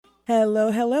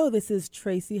Hello, hello. This is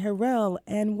Tracy Harrell,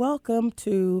 and welcome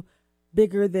to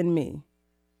Bigger Than Me.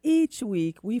 Each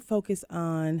week, we focus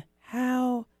on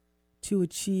how to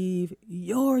achieve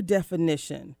your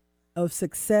definition of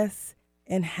success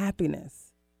and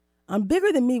happiness. On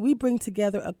Bigger Than Me, we bring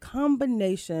together a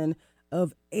combination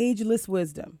of ageless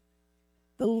wisdom,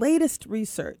 the latest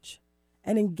research,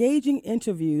 and engaging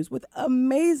interviews with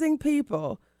amazing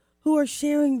people who are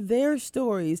sharing their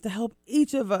stories to help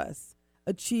each of us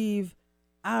achieve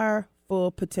our full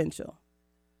potential.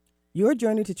 Your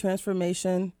journey to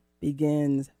transformation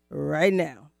begins right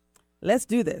now. Let's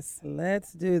do this.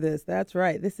 Let's do this. That's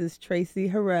right. This is Tracy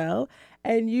Harrell,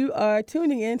 and you are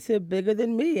tuning in to Bigger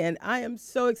Than Me, and I am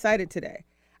so excited today.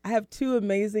 I have two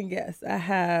amazing guests. I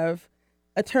have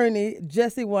attorney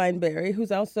Jesse Wineberry,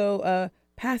 who's also a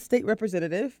past state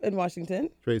representative in Washington.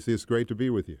 Tracy, it's great to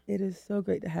be with you. It is so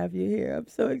great to have you here. I'm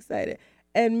so excited.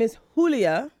 And Miss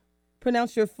Julia,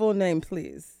 pronounce your full name,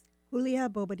 please. Julia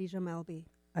Bobadilla Melby.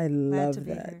 I love to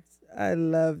be that. here. I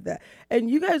love that. And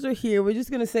you guys are here. We're just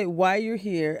going to say why you're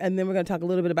here, and then we're going to talk a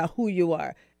little bit about who you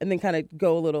are, and then kind of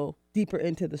go a little deeper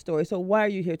into the story. So why are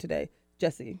you here today,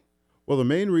 Jesse? Well, the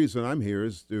main reason I'm here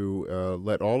is to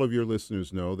let all of your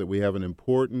listeners know that we have an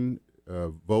important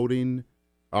voting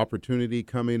opportunity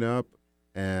coming up,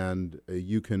 and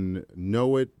you can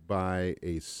know it by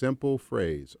a simple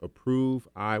phrase: approve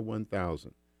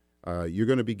I-1000. You're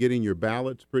going to be getting your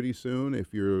ballots pretty soon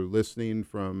if you're listening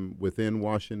from within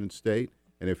Washington State,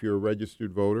 and if you're a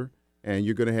registered voter, and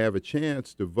you're going to have a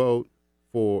chance to vote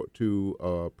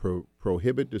to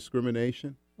prohibit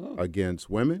discrimination against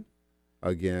women,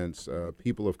 against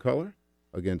people of color,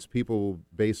 against people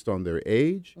based on their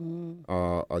age,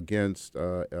 against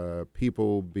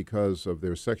people because of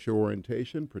their sexual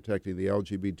orientation, protecting the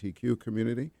LGBTQ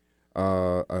community,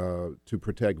 to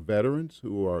protect veterans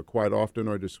who are quite often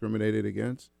are discriminated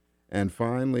against, and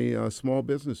finally, small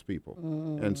business people.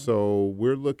 And so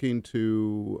we're looking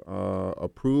to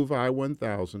approve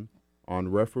I-1000 on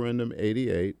Referendum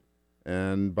 88,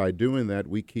 and by doing that,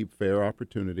 we keep fair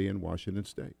opportunity in Washington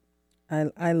State.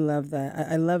 I love that.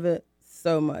 I love it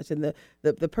so much. And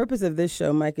the purpose of this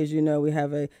show, Mike, as you know, we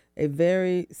have a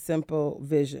very simple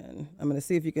vision. I'm going to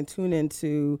see if you can tune in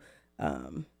to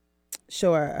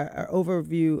show our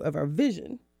overview of our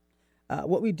vision.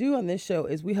 What we do on this show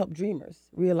is we help dreamers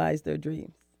realize their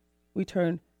dreams. We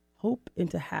turn hope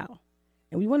into how.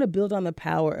 And we want to build on the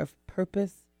power of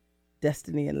purpose,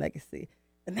 destiny, and legacy.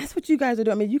 And that's what you guys are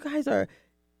doing. I mean,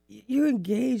 you're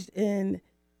engaged in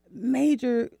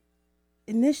major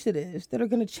initiatives that are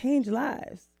going to change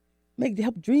lives,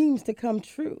 help dreams to come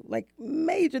true. Like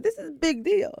major, this is a big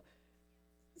deal.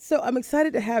 So I'm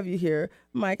excited to have you here,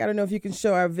 Mike. I don't know if you can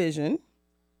show our vision.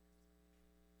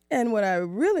 And what I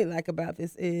really like about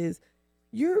this is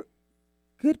you're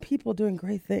good people doing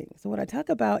great things. So what I talk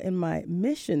about in my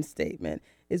mission statement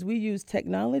is we use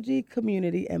technology,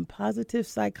 community, and positive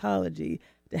psychology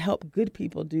to help good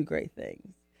people do great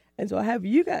things. And so I have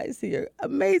you guys here,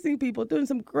 amazing people doing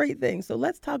some great things. So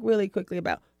let's talk really quickly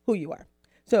about who you are.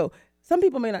 So some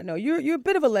people may not know, you're a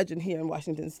bit of a legend here in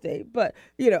Washington State, but,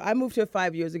 I moved here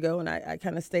 5 years ago, and I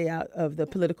kind of stay out of the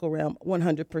political realm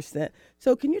 100%.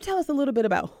 So can you tell us a little bit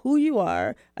about who you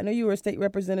are? I know you were a state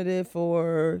representative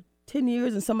for 10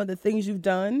 years and some of the things you've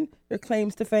done, your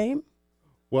claims to fame.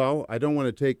 Well, I don't want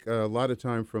to take a lot of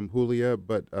time from Julia,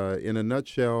 but in a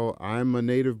nutshell, I'm a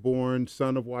native-born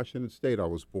son of Washington State. I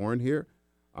was born here.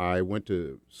 I went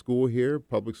to school here,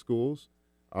 public schools,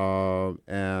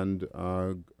 and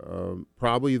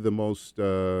probably the most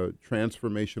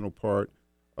transformational part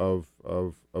of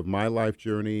my life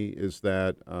journey is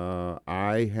that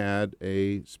I had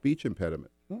a speech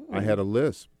impediment. I had a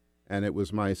lisp, and it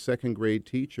was my second grade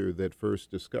teacher that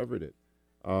first discovered it.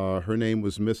 Her name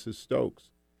was Mrs. Stokes.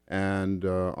 And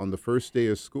on the first day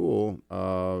of school,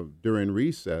 during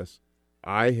recess,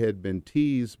 I had been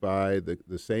teased by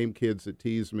the same kids that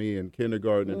teased me in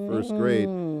kindergarten and first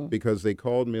grade because they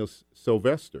called me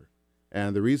Sylvester.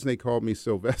 And the reason they called me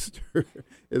Sylvester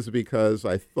is because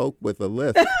I spoke with a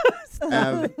lisp.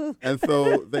 and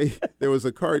so there was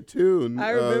a cartoon,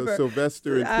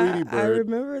 Sylvester and Tweety Bird. I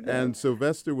remember that. And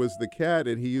Sylvester was the cat,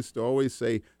 and he used to always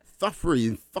say, "Thuffery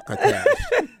and Thuckatash."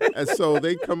 And so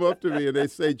they come up to me and they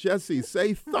say, "Jesse,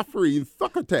 say Thuffery and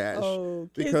Thuckatash." Oh,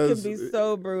 kids can be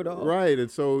so brutal. Right. And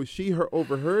so she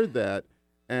overheard that,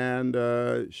 and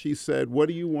she said, "What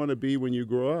do you want to be when you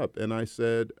grow up?" And I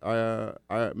said,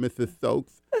 Mrs.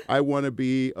 Stokes, I want to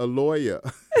be a lawyer.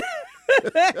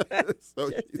 So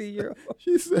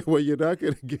she said, "Well, you're not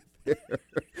going to get there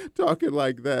talking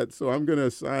like that, so I'm going to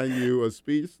assign you a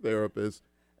speech therapist."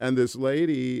 And this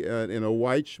lady in a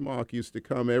white schmuck used to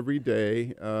come every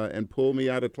day and pull me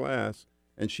out of class.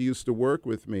 And she used to work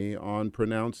with me on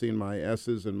pronouncing my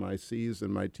S's and my C's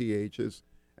and my TH's.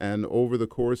 And over the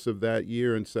course of that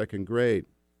year in second grade,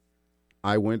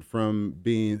 I went from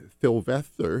being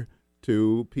Sylvester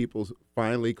to people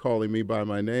finally calling me by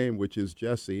my name, which is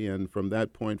Jesse. And from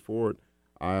that point forward,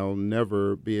 I'll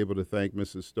never be able to thank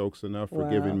Mrs. Stokes enough for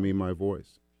giving me my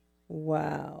voice.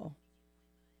 Wow.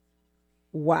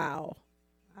 Wow.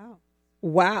 Wow.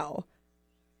 Wow.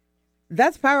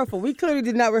 That's powerful. We clearly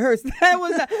did not rehearse. That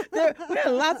was we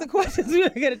had lots of questions we were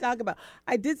going to talk about.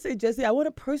 I did say, Jesse, I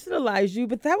want to personalize you,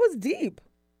 but that was deep.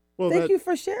 Well, Thank you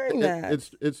for sharing that.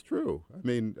 It's true. I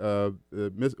mean,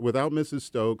 without Mrs.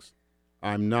 Stokes,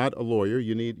 I'm not a lawyer.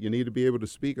 You need to be able to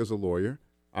speak as a lawyer.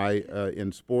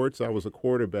 In sports, I was a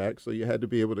quarterback, so you had to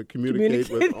be able to communicate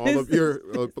with all of your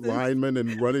linemen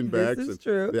and running backs. This is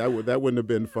true. That wouldn't have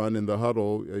been fun in the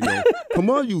huddle. Come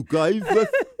on, you guys,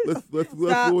 let's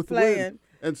Stop playing.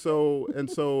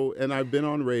 win. And I've been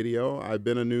on radio. I've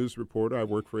been a news reporter. I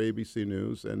work for ABC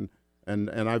News, and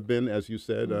I've been, as you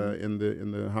said, in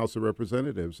the House of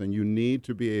Representatives. And you need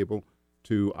to be able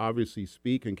to obviously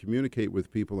speak and communicate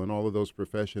with people in all of those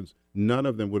professions. None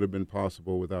of them would have been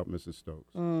possible without Mrs.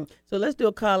 Stokes. So let's do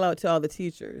a call out to all the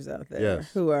teachers out there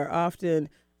who are often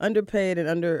underpaid and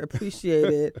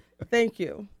underappreciated. Thank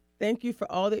you. Thank you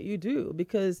for all that you do,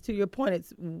 because to your point,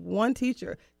 it's one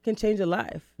teacher can change a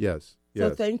life. Yes.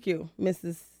 So thank you,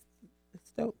 Mrs.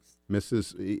 Stokes.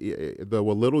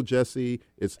 Little Jessie,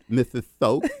 it's Mrs.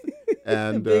 Stokes.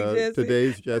 And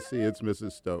today's Jesse, it's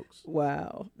Mrs. Stokes.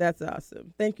 Wow, that's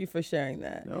awesome. Thank you for sharing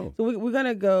that. No. So we're going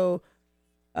to go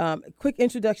quick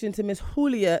introduction to Miss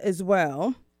Julia as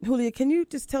well. Julia, can you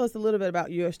just tell us a little bit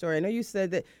about your story? I know you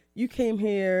said that you came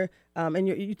here and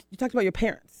you talked about your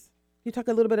parents. Can you talk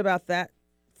a little bit about that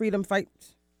freedom fight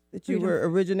that you were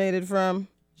originated from?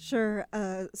 Sure.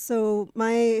 So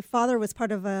my father was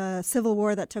part of a civil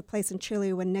war that took place in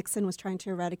Chile when Nixon was trying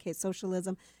to eradicate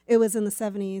socialism. It was in the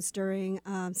 70s during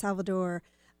Salvador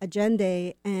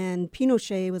Allende, and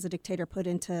Pinochet was a dictator put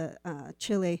into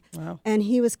Chile. Wow. And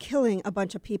he was killing a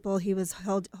bunch of people. He was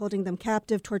holding them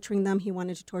captive, torturing them. He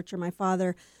wanted to torture my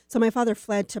father. So my father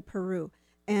fled to Peru.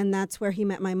 And that's where he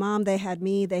met my mom. They had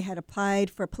me. They had applied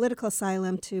for political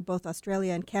asylum to both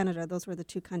Australia and Canada. Those were the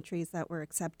two countries that were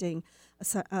accepting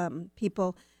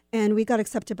people. And we got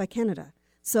accepted by Canada.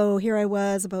 So here I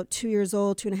was, about 2 years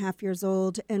old, 2.5 years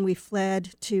old, and we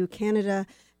fled to Canada.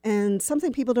 And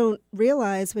something people don't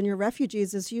realize when you're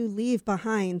refugees is you leave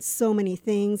behind so many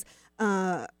things.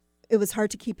 It was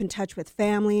hard to keep in touch with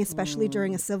family, especially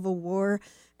during a civil war.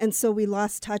 And so we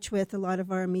lost touch with a lot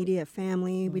of our immediate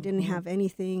family. We didn't have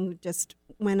anything. We just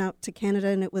went out to Canada,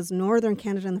 and it was northern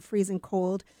Canada in the freezing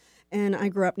cold. And I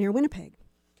grew up near Winnipeg.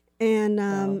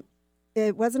 And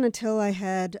it wasn't until I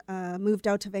had moved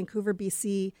out to Vancouver,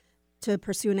 BC, to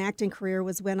pursue an acting career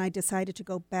was when I decided to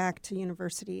go back to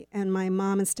university. And my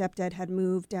mom and stepdad had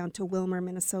moved down to Willmar,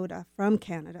 Minnesota from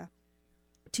Canada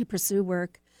to pursue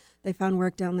work. They found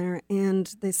work down there, and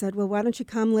they said, well, why don't you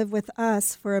come live with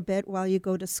us for a bit while you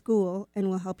go to school, and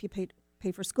we'll help you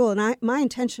pay for school. And my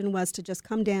intention was to just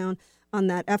come down on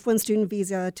that F1 student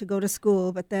visa to go to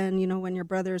school, but then, you know, when your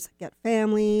brothers get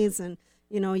families and,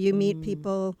 you know, you meet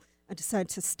people, I decided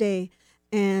to stay.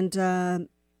 And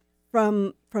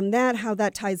from that, how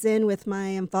that ties in with my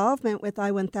involvement with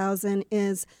I-1000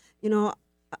 is, you know,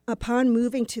 upon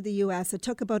moving to the U.S., it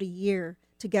took about a year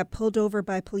to get pulled over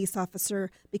by a police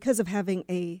officer because of having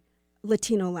a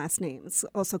Latino last name. It's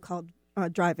also called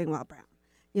driving while brown,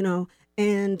 you know.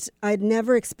 And I'd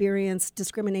never experienced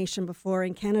discrimination before.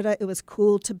 In Canada, it was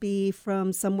cool to be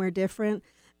from somewhere different.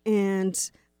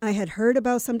 And I had heard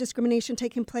about some discrimination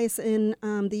taking place in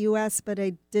the U.S., but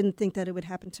I didn't think that it would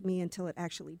happen to me until it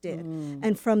actually did.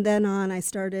 And from then on, I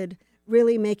started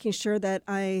really making sure that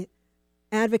I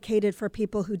advocated for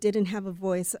people who didn't have a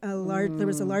voice. There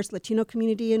was a large Latino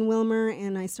community in Willmar,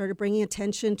 and I started bringing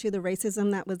attention to the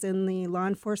racism that was in the law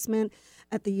enforcement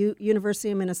at the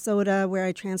University of Minnesota, where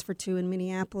I transferred to in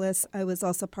Minneapolis. I was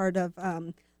also part of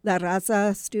La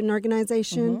Raza student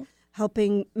organization,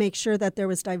 helping make sure that there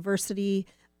was diversity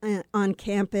on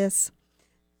campus,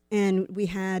 and we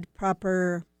had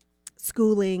proper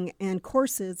schooling and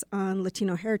courses on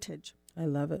Latino heritage. I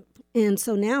love it. And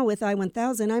so now with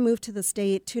I-1000, I moved to the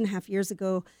state 2.5 years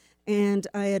ago, and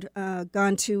I had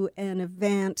gone to an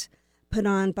event put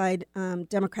on by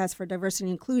Democrats for Diversity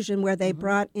and Inclusion where they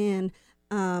brought in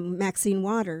Maxine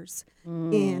Waters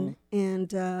in.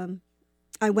 And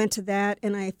I went to that,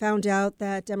 and I found out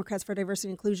that Democrats for Diversity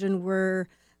and Inclusion were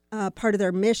part of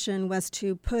their mission was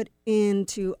to put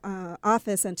into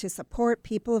office and to support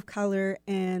people of color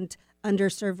and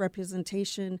underserved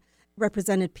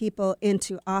represented people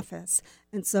into office.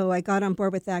 And so I got on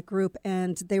board with that group,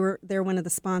 and they're one of the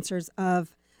sponsors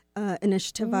of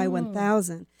Initiative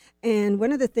I-1000. And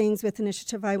one of the things with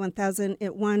Initiative I-1000,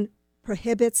 it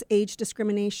prohibits age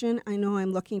discrimination. I know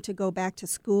I'm looking to go back to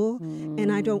school,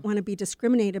 and I don't want to be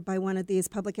discriminated by one of these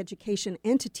public education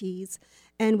entities.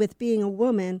 And with being a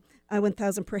woman,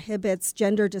 I-1000 prohibits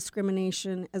gender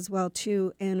discrimination as well,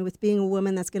 too. And with being a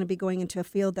woman that's going to be going into a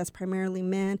field that's primarily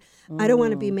men, I don't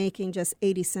want to be making just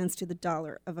 80 cents to the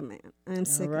dollar of a man. I'm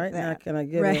sick of that. Now can I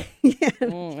get right? it?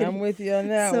 Yeah. I'm with you on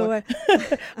that one.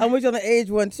 I'm with you on the age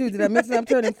one, too. Did I mention I'm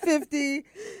turning 50?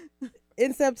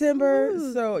 In September.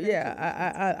 So,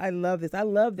 yeah, I love this. I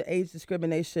love the age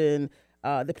discrimination,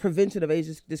 the prevention of age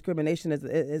discrimination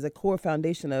is a core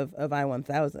foundation of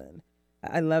I-1000.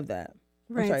 I love that.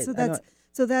 Right.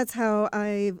 So that's how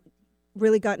I've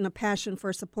really gotten a passion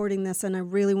for supporting this, and I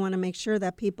really want to make sure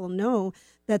that people know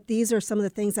that these are some of the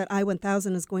things that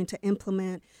I-1000 is going to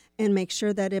implement and make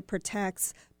sure that it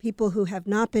protects people who have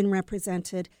not been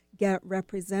represented get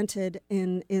represented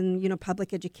in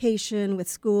public education, with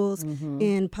schools,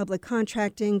 in public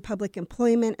contracting, public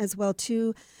employment as well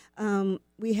too.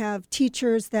 We have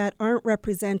teachers that aren't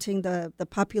representing the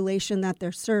population that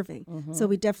they're serving. So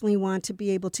we definitely want to be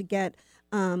able to get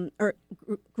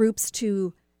groups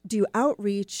to do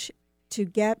outreach to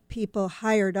get people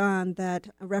hired on that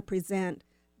represent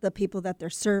the people that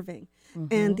they're serving.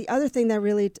 And the other thing that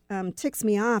really ticks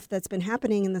me off that's been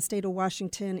happening in the state of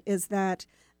Washington is that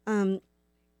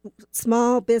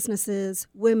small businesses,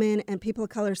 women and people of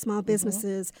color, small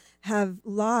businesses have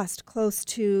lost close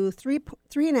to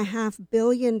 $3.5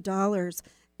 billion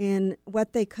in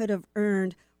what they could have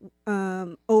earned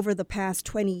over the past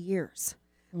 20 years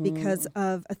because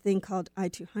of a thing called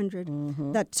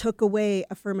I-200 that took away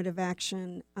affirmative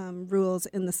action rules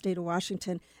in the state of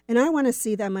Washington. And I want to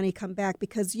see that money come back,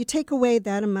 because you take away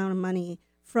that amount of money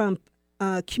from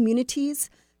communities,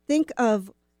 think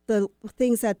of the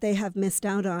things that they have missed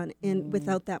out on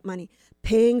without that money.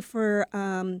 Paying for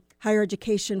higher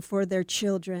education for their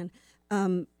children,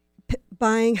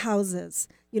 buying houses,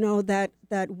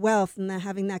 that wealth and that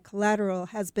having that collateral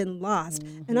has been lost.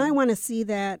 And I want to see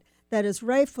that is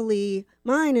rightfully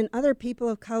mine and other people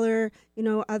of color,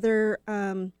 other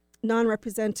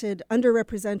non-represented,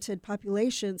 underrepresented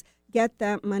populations get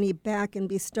that money back and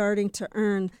be starting to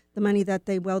earn the money that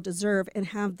they well deserve and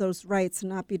have those rights and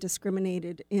not be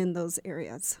discriminated in those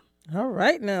areas. All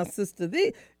right now, Sister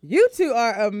Thee, you two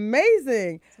are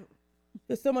amazing.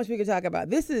 There's so much we could talk about.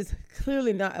 This is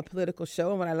clearly not a political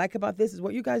show, and what I like about this is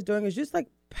what you guys are doing is just like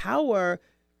power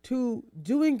to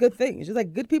doing good things, just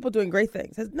like good people doing great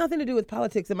things. It has nothing to do with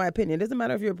politics, in my opinion. It doesn't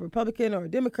matter if you're a Republican or a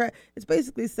Democrat. It's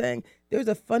basically saying there's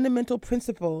a fundamental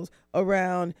principles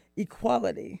around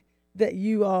equality that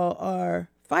you all are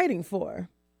fighting for.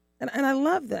 And I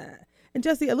love that. And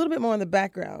Jesse, a little bit more on the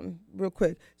background real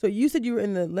quick. So you said you were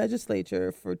in the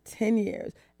legislature for 10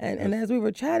 years. And as we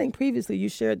were chatting previously, you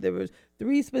shared there was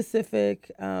 3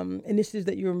 specific initiatives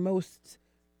that you're most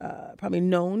probably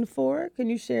known for. Can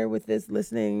you share with this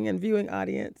listening and viewing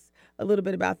audience a little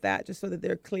bit about that, just so that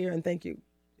they're clear? And thank you,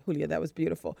 Julia, that was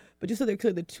beautiful. But just so they're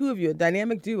clear, the two of you, a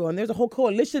dynamic duo, and there's a whole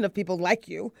coalition of people like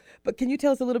you. But can you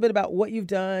tell us a little bit about what you've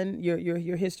done, your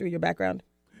history, your background?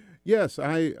 Yes,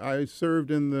 I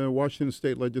served in the Washington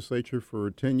State Legislature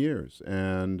for 10 years.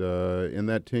 And in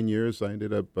that 10 years, I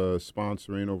ended up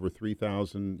sponsoring over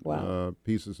 3,000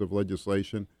 pieces of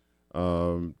legislation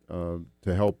to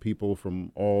help people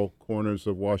from all corners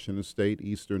of Washington State,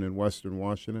 eastern and western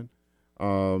Washington.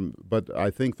 But I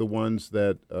think the ones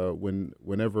that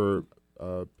whenever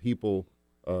people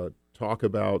talk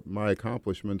about my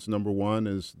accomplishments, number one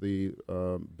is the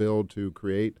bill to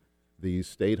create the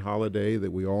state holiday that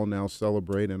we all now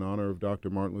celebrate in honor of Dr.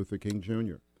 Martin Luther King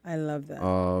Jr. I love that.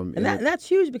 And that's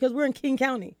huge because we're in King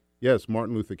County. Yes,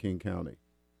 Martin Luther King County.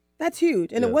 That's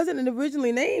huge. And Yes. It wasn't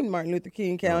originally named Martin Luther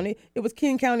King County. It was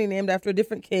King County named after a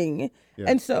different king. Yes.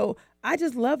 And so I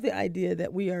just love the idea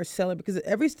that we are celebrating, because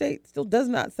every state still does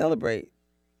not celebrate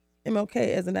MLK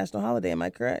as a national holiday. Am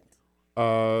I correct?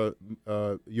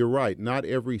 You're right. Not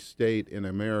every state in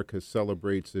America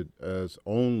celebrates it as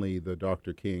only the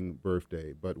Dr. King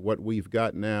birthday. But what we've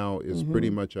got now is pretty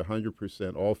much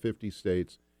 100%. All 50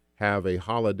 states have a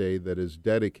holiday that is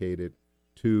dedicated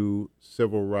to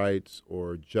civil rights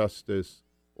or justice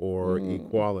or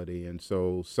equality. And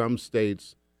so some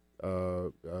states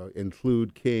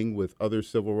include King with other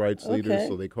civil rights leaders,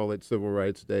 so they call it Civil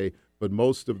Rights Day. But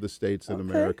most of the states in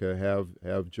America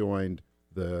have joined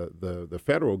the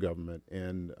federal government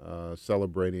in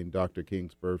celebrating Dr.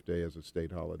 King's birthday as a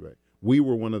state holiday. We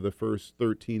were one of the first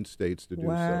 13 states to do so.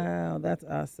 Wow, that's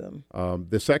awesome.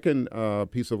 The second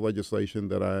piece of legislation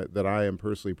that I am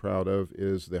personally proud of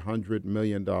is the $100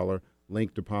 million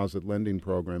linked deposit lending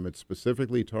program. It's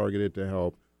specifically targeted to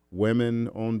help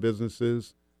women-owned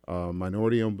businesses,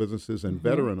 minority-owned businesses, and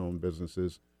veteran-owned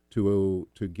businesses to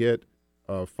get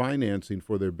financing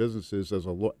for their businesses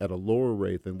at a lower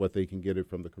rate than what they can get it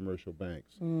from the commercial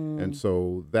banks. And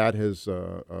so that has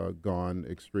gone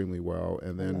extremely well.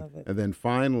 And then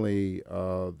finally,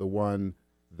 the one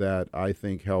that I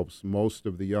think helps most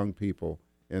of the young people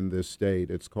in this state,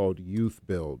 it's called Youth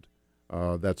Build.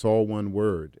 That's all one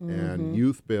word. And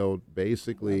Youth Build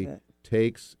basically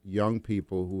takes young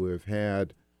people who have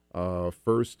had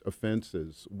first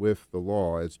offenses with the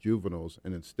law as juveniles,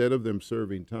 and instead of them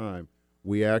serving time,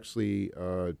 we actually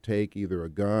take either a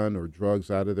gun or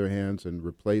drugs out of their hands and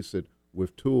replace it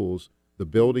with tools. The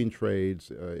building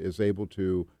trades is able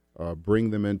to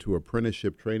bring them into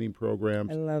apprenticeship training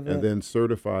programs and then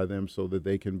certify them so that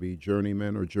they can be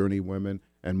journeymen or journeywomen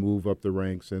and move up the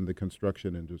ranks in the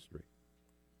construction industry.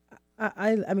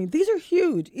 I mean, these are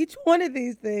huge. Each one of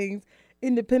these things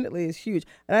independently is huge.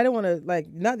 And I don't want to,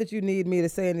 not that you need me to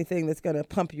say anything that's going to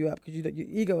pump you up, because your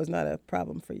ego is not a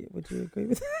problem for you. Would you agree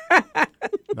with that?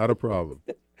 Not a problem.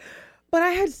 But I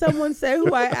had someone say,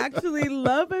 who I actually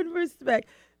love and respect,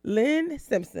 Lynn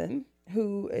Simpson,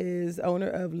 who is owner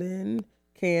of Lynn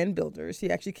Can Builders. He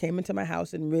actually came into my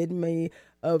house and rid me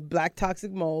of black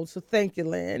toxic mold. So thank you,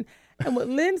 Lynn. And what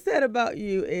Lynn said about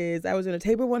you is, I was in a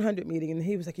Table 100 meeting, and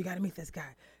he was like, you got to meet this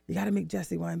guy. You got to meet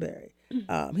Jesse Weinberry.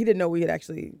 He didn't know we had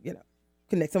actually,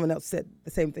 connect. Someone else said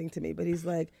the same thing to me, but he's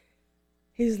like,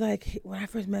 when I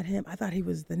first met him, I thought he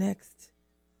was the next.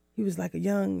 He was like he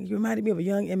reminded me of a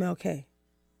young MLK.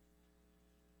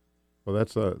 Well,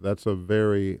 that's a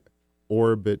very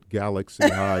orbit galaxy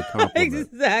high compliment.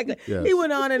 Exactly. Yes. He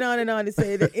went on and on and on to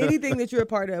say that anything that you're a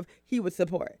part of, he would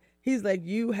support. He's like,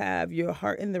 you have your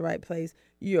heart in the right place.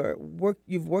 You've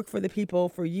worked for the people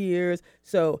for years.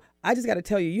 So I just got to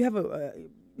tell you, you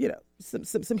have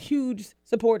some huge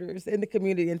supporters in the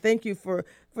community, and thank you for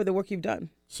the work you've done.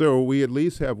 So we at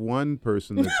least have one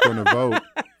person that's going to vote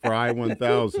for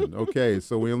I-1000. Okay,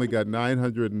 so we only got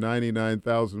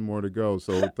 999,000 more to go.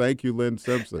 So thank you, Lynn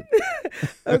Simpson.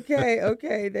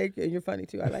 Okay, thank you. And you're funny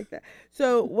too. I like that.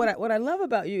 So what I love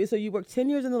about you is, so you worked 10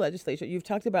 years in the legislature. You've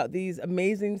talked about these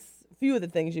amazing few of the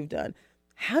things you've done.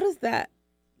 How does that,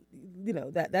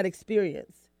 that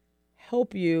experience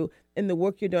help you in the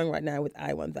work you're doing right now with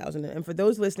I-1000? And for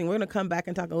those listening, we're going to come back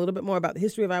and talk a little bit more about the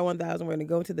history of I-1000. We're going to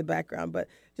go into the background, but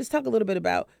just talk a little bit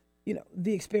about,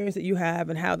 the experience that you have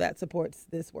and how that supports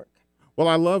this work. Well,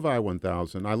 I love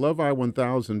I-1000. I love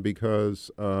I-1000 because,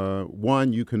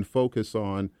 one, you can focus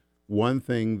on one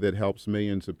thing that helps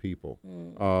millions of people.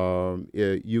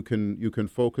 You can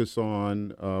focus on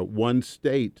one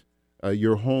state,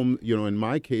 your home. In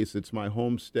my case, it's my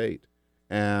home state,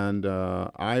 and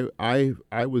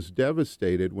I was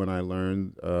devastated when I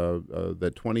learned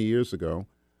that 20 years ago,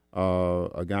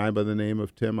 a guy by the name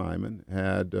of Tim Eyman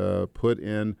had put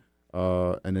in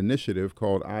an initiative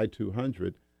called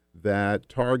I-200 that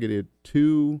targeted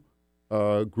two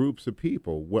groups of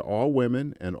people, all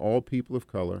women and all people of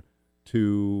color,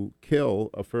 to kill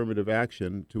affirmative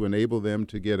action to enable them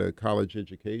to get a college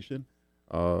education,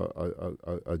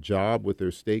 a job with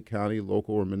their state, county,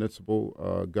 local, or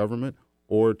municipal government,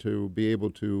 or to be able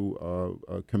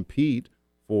to compete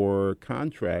for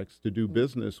contracts to do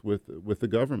business with the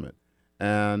government.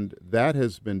 And that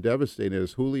has been devastating.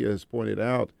 As Julia has pointed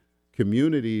out,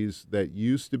 communities that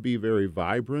used to be very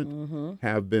vibrant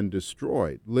have been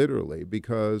destroyed, literally,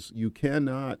 because you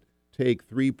cannot take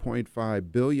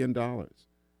 $3.5 billion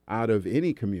out of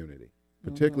any community,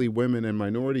 particularly women and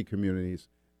minority communities,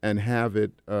 and have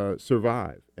it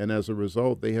survive. And as a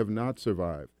result, they have not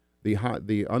survived.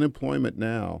 The unemployment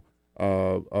now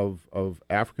of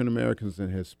African Americans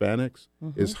and Hispanics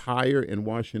is higher in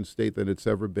Washington State than it's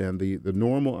ever been. The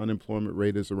normal unemployment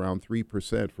rate is around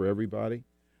 3% for everybody.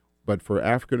 But for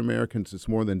African Americans, it's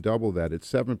more than double that.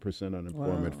 It's 7%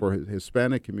 unemployment. Wow. For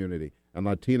Hispanic community and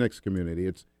Latinx community,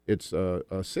 it's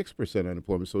 6%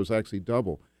 unemployment. So it's actually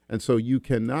double. And so you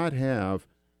cannot have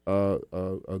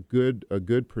a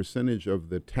good percentage of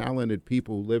the talented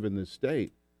people who live in this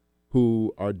state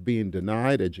who are being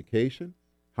denied education.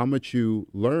 How much you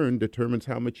learn determines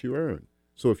how much you earn.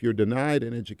 So if you're denied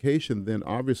an education, then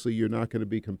obviously you're not going to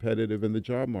be competitive in the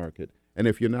job market. And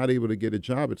if you're not able to get a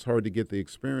job, it's hard to get the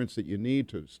experience that you need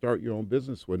to start your own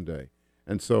business one day.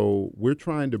 And so we're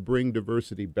trying to bring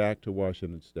diversity back to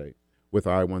Washington State with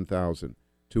I-1000.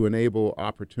 to enable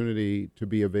opportunity to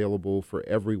be available for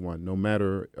everyone, no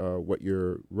matter what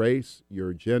your race,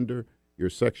 your gender, your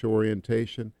sexual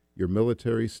orientation, your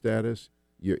military status,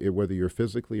 whether you're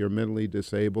physically or mentally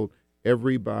disabled.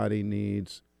 Everybody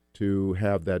needs to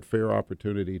have that fair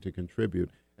opportunity to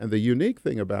contribute. And the unique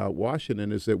thing about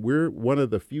Washington is that we're one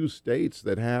of the few states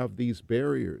that have these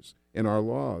barriers in our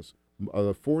laws.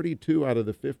 42 out of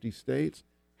the 50 states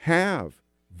have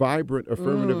vibrant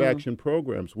affirmative action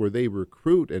programs where they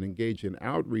recruit and engage in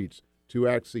outreach to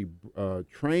actually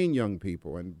train young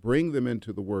people and bring them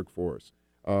into the workforce.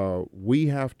 We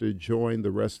have to join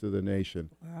the rest of the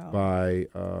nation by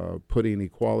putting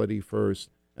equality first,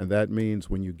 and that means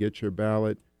when you get your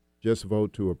ballot, just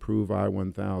vote to approve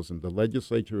I-1000. The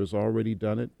legislature has already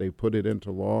done it. They put it into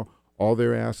law. All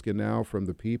they're asking now from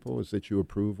the people is that you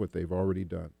approve what they've already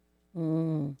done.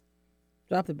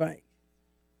 Drop the mic.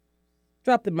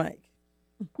 Drop the mic.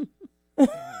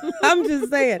 I'm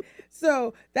just saying.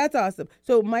 So that's awesome.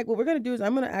 So, Mike, what we're going to do is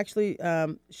I'm going to actually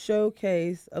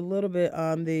showcase a little bit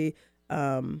on the,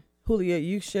 Julia,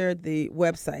 you shared the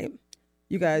website.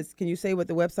 You guys, can you say what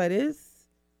the website is?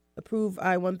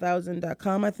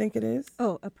 ApproveI1000.com, I think it is.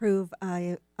 Oh,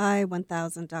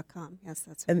 ApproveI1000.com. Yes,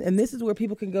 that's right. And this is where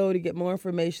people can go to get more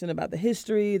information about the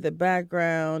history, the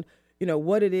background,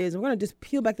 what it is. And we're going to just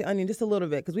peel back the onion just a little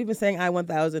bit because we've been saying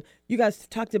I-1000. You guys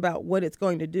talked about what it's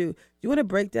going to do. Do you want to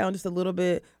break down just a little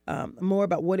bit more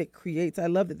about what it creates? I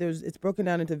love that it's broken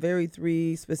down into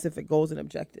three specific goals and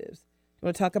objectives. You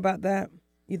want to talk about that,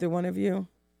 either one of you?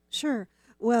 Sure.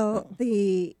 Well,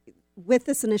 with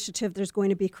this initiative, there's going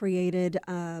to be created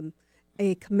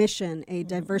a commission, a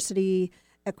diversity,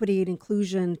 equity, and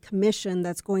inclusion commission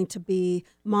that's going to be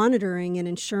monitoring and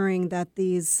ensuring that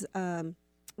these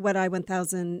what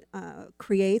I-1000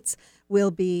 creates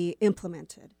will be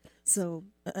implemented. So,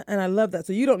 and I love that.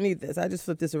 So you don't need this. I just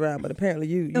flipped this around, but apparently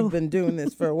you've been doing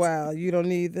this for a while. You don't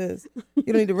need this.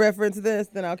 You don't need to reference this.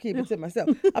 Then I'll keep it to myself.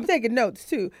 I'm taking notes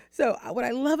too. So what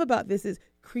I love about this is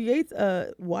creates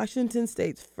Washington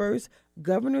State's first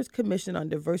Governor's Commission on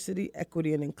Diversity,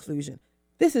 Equity, and Inclusion.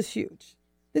 This is huge.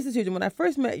 This is huge. And when I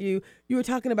first met you, you were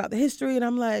talking about the history, and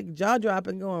I'm like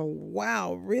jaw-dropping going,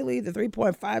 wow, really? The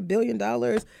 $3.5 billion,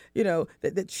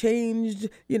 that changed,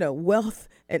 wealth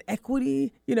and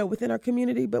equity, within our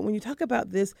community. But when you talk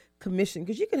about this commission,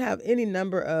 because you can have any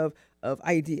number of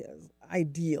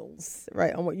ideals,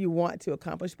 right, on what you want to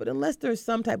accomplish. But unless there's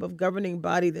some type of governing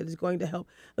body that is going to help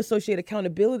associate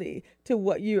accountability to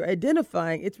what you're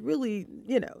identifying, it's really,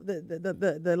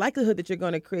 the likelihood that you're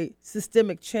going to create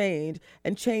systemic change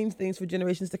and change things for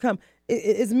generations to come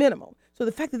is minimal. So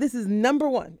the fact that this is number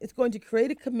one, it's going to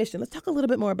create a commission. Let's talk a little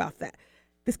bit more about that.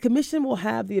 This commission will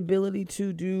have the ability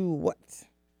to do what?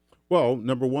 Well,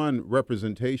 number one,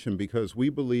 representation, because we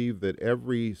believe that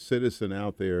every citizen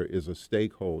out there is a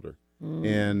stakeholder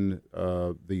in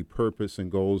the purpose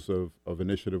and goals of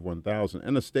Initiative 1000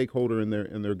 and a stakeholder in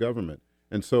their government.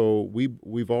 And so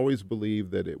we've always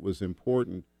believed that it was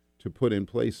important to put in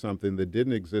place something that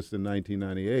didn't exist in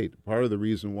 1998. Part of the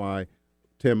reason why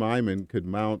Tim Eyman could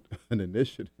mount an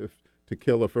initiative to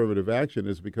kill affirmative action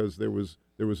is because there was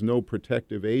no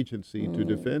protective agency to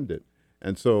defend it.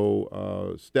 And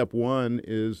so step one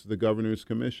is the Governor's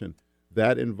Commission.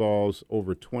 That involves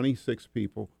over 26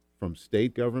 people from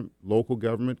state government, local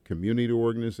government, community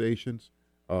organizations,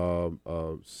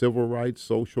 civil rights,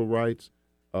 social rights.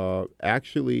 They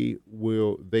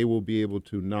will be able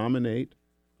to nominate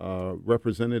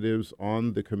representatives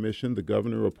on the commission. The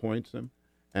governor appoints them,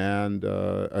 and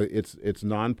it's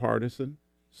nonpartisan.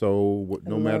 So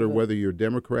no matter whether you're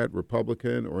Democrat,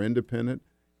 Republican, or independent,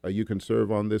 you can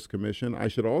serve on this commission. I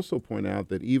should also point out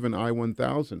that even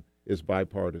I-1000 is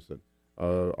bipartisan.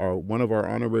 One of our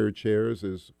honorary chairs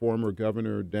is former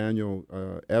Governor Daniel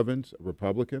Evans, a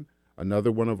Republican.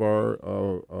 Another one of our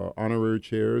honorary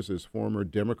chairs is former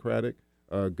Democratic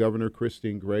Governor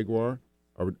Christine Gregoire,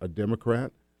 a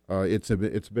Democrat.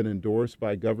 It's been endorsed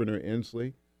by Governor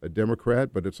Inslee, a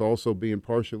Democrat, but it's also being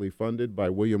partially funded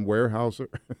by William Weyerhaeuser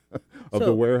of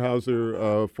the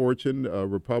Weyerhaeuser fortune,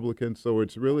 Republican. So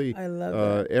it's really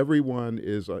everyone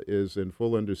is in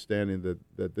full understanding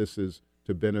that this is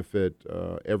to benefit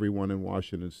everyone in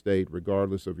Washington State,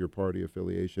 regardless of your party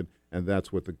affiliation, and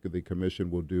that's what the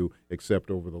commission will do, except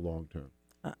over the long term.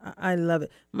 I love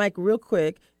it. Mike, real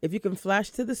quick, if you can flash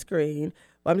to the screen,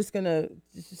 I'm just going to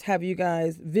just have you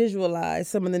guys visualize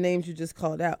some of the names you just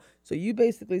called out. So you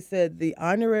basically said the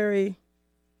honorary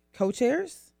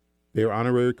co-chairs? They're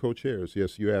honorary co-chairs,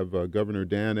 yes. You have Governor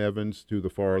Dan Evans to the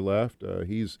far left.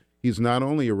 He's not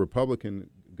only a Republican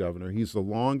governor. He's the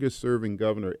longest-serving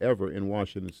governor ever in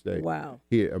Washington State. Wow.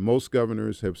 Most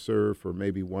governors have served for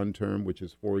maybe one term, which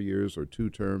is 4 years, or two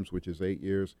terms, which is 8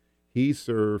 years. He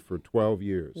served for 12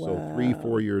 years, so 3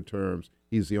 4-year terms.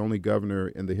 He's the only governor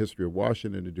in the history of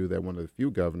Washington to do that, one of the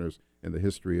few governors in the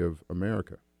history of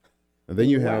America. And then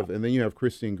you have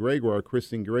Christine Gregoire.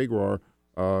 Christine Gregoire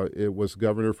it was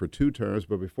governor for 2 terms,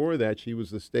 but before that, she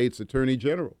was the state's attorney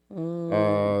general,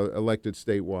 elected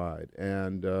statewide,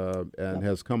 and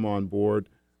has come on board.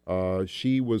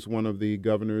 She was one of the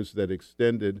governors that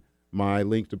extended my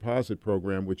Link Deposit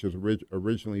program, which was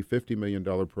originally $50 million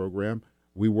program.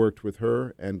 We worked with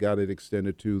her and got it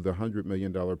extended to the $100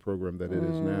 million program that it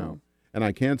is now. And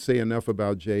I can't say enough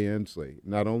about Jay Inslee.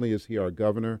 Not only is he our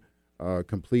governor,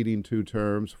 completing 2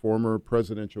 terms, former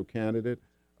presidential candidate,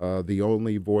 the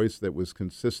only voice that was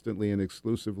consistently and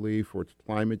exclusively for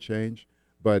climate change,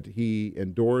 but he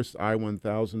endorsed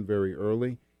I-1000 very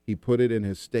early. He put it in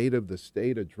his State of the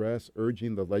State address,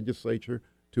 urging the legislature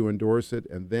to endorse it,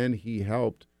 and then he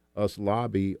helped us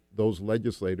lobby those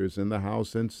legislators in the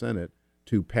House and Senate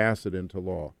to pass it into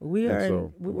law.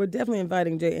 We're definitely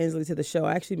inviting Jay Inslee to the show.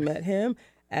 I actually met him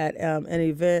at an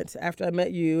event after I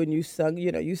met you, and you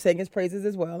sang his praises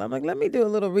as well. I'm like, let me do a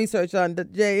little research on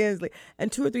Jay Inslee.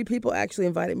 And 2 or 3 people actually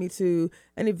invited me to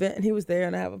an event, and he was there,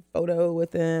 and I have a photo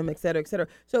with him, et cetera, et cetera.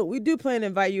 So we do plan to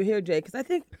invite you here, Jay, because I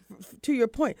think, to your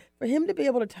point, for him to be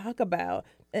able to talk about,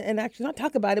 and actually not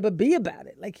talk about it, but be about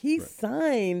it. Like, he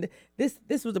signed,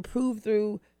 this was approved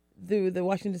through the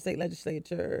Washington State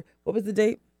Legislature. What was the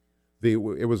date? It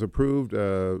was approved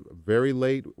very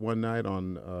late one night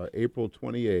on April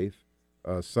 28th,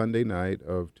 Sunday night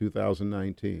of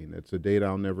 2019. It's a date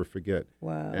I'll never forget.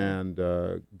 Wow. And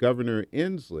Governor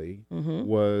Inslee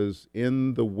was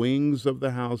in the wings of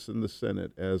the House and the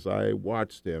Senate as I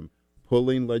watched him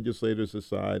pulling legislators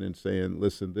aside and saying,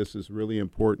 listen, this is really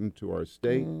important to our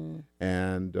state,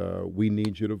 and we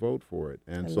need you to vote for it.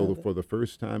 And so for the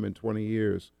first time in 20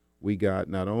 years, we got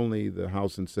not only the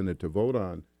House and Senate to vote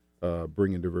on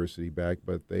bringing diversity back,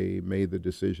 but they made the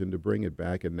decision to bring it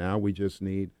back, and now we just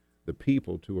need the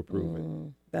people to approve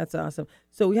it. That's awesome.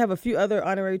 So we have a few other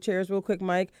honorary chairs real quick,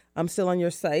 Mike. I'm still on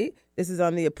your site. This is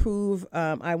on the approve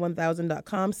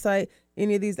i1000.com site.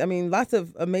 Any of these, I mean, lots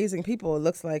of amazing people, it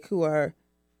looks like, who are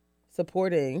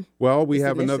supporting. Well, we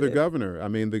have another governor. I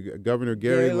mean, the Governor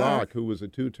Gary Locke, who was a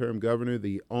 2-term governor,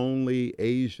 the only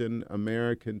Asian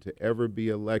American to ever be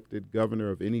elected governor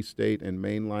of any state in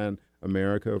mainland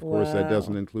America. Of course, that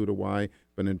doesn't include Hawaii,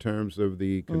 but in terms of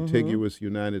the contiguous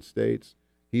United States,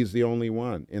 he's the only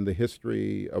one in the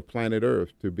history of planet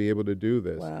Earth to be able to do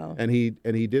this. Wow. And he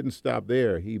didn't stop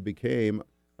there. He became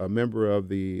a member of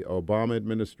the Obama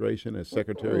administration as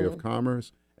Secretary of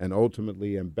Commerce and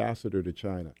ultimately ambassador to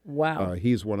China. Wow.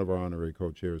 He's one of our honorary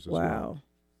co-chairs as well. Wow.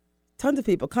 Tons of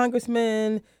people,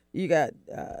 congressmen, you got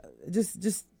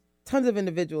just tons of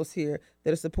individuals here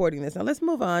that are supporting this. Now let's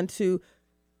move on to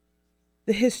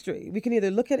the history. We can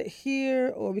either look at it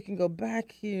here or we can go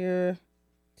back here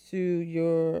to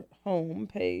your home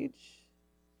page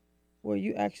where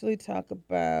you actually talk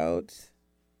about,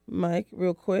 Mike,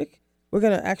 real quick. We're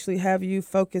going to actually have you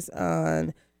focus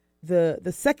on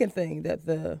the second thing that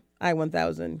the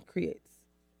I-1000 creates.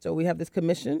 So we have this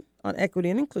Commission on Equity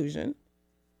and Inclusion,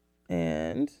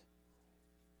 and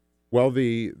well,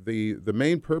 the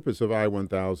main purpose of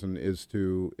I-1000 is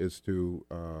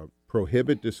to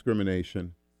prohibit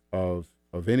discrimination of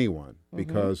anyone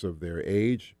because of their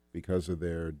age, because of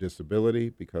their disability,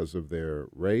 because of their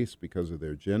race, because of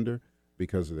their gender,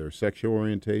 because of their sexual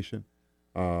orientation,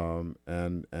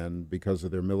 and because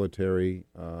of their military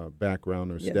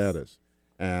background or status.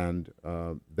 And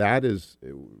that is,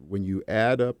 when you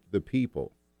add up the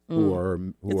people who are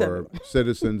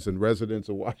citizens and residents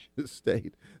of Washington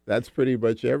State, that's pretty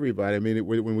much everybody. I mean,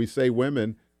 when we say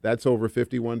women, that's over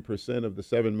 51% of the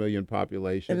 7 million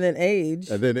population. And then age.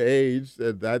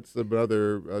 That's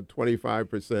another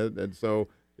 25%. And so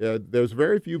there's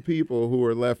very few people who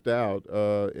are left out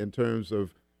in terms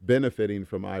of benefiting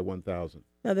from I-1000.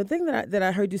 Now, the thing that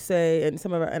I heard you say in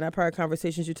some of our prior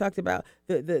conversations, you talked about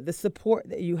the support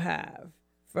that you have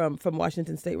from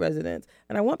Washington State residents.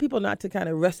 And I want people not to kind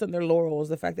of rest on their laurels,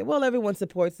 the fact that, well, everyone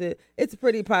supports it, it's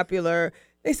pretty popular.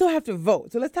 They still have to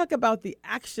vote. So let's talk about the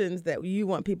actions that you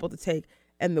want people to take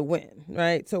and the win,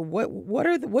 right? So what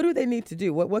do they need to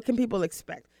do? What can people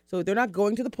expect? So they're not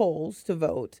going to the polls to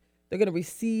vote. They're going to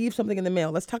receive something in the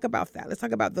mail. Let's talk about that. Let's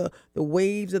talk about the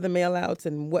waves of the mail outs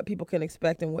and what people can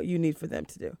expect and what you need for them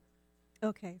to do.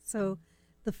 Okay, so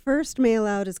the first mail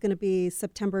out is going to be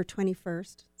September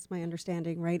 21st. That's my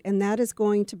understanding, right? And that is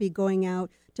going to be going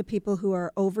out to people who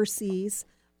are overseas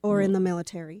or in the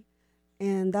military.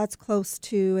 And that's close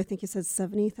to, I think you said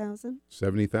 70,000?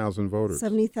 70,000 voters.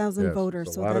 70,000 Yes, voters.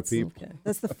 it's a lot of people. Okay.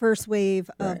 That's the first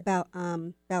wave Right.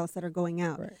 of ballots that are going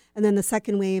out. Right. And then the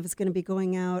second wave is going to be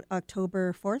going out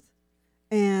October 4th.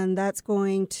 And that's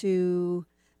going to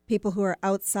people who are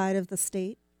outside of the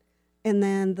state. And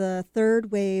then the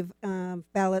third wave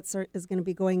of ballots is going to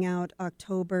be going out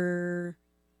the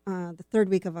third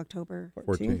week of October,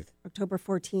 14th. October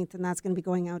 14th. And that's going to be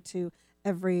going out to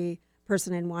every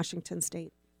person in Washington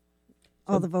state,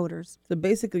 all the voters. So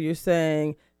basically, you're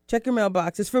saying check your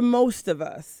mailboxes for most of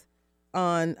us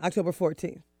on October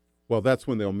 14th. Well, that's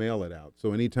when they'll mail it out.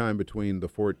 So anytime between the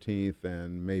 14th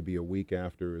and maybe a week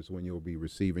after is when you'll be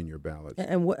receiving your ballots.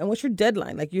 And what's your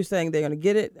deadline? Like you're saying, they're going to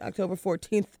get it October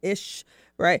 14th ish,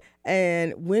 right?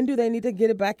 And when do they need to get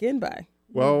it back in by?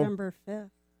 Well, November 5th.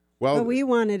 Well, But we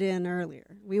want it in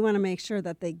earlier. We want to make sure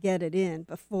that they get it in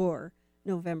before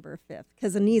November 5th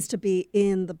because it needs to be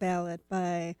in the ballot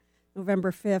by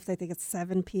November 5th. I think it's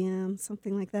 7 p.m.,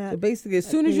 something like that. So basically, as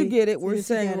soon as you get it, as we're soon as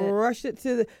you saying get it. rush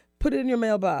it put it in your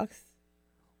mailbox.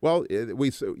 well,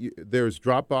 there's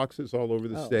drop boxes all over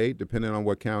the Oh. state, depending on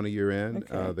what county you're in.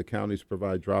 Okay. The counties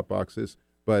provide drop boxes.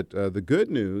 But the good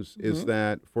news is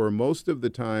that for most of the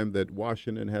time that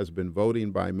Washington has been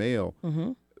voting by mail,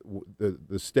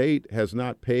 the state has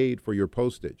not paid for your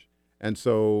postage. And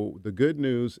so the good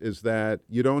news is that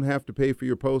you don't have to pay for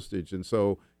your postage. And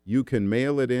so you can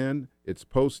mail it in. It's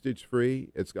postage free.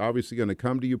 It's obviously going to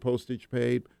come to you postage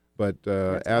paid. But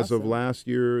That's as of awesome. last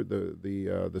year,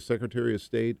 the Secretary of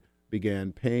State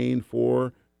began paying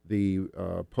for the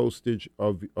postage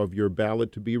of your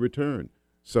ballot to be returned.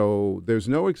 So there's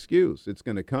no excuse. It's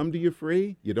going to come to you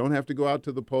free. You don't have to go out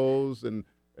to the polls and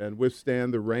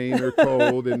withstand the rain or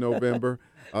cold in November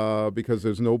because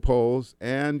there's no polls,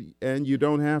 and you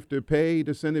don't have to pay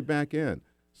to send it back in.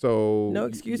 So No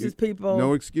excuses, people.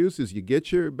 No excuses. You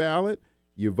get your ballot,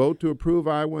 you vote to approve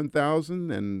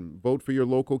I-1000, and vote for your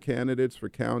local candidates for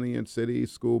county and city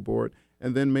school board,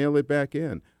 and then mail it back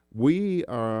in. We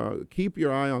keep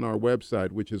your eye on our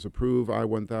website, which is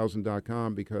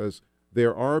approvei1000.com, because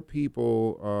there are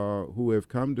people who have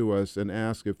come to us and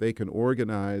asked if they can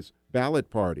organize ballot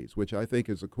parties, which I think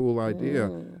is a cool idea,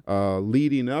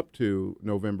 leading up to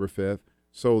November 5th,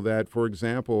 so that, for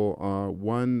example,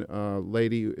 one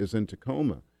lady is in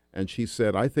Tacoma, and she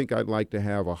said, I think I'd like to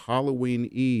have a Halloween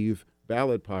Eve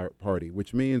ballot party,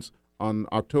 which means on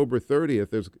October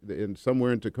 30th,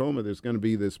 somewhere in Tacoma, there's going to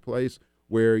be this place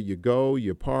where you go,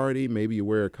 you party, maybe you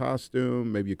wear a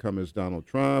costume, maybe you come as Donald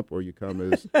Trump, or you come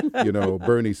as,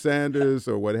 Bernie Sanders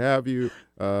or what have you,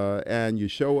 and you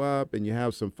show up and you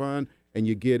have some fun, and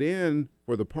you get in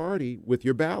for the party with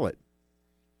your ballot.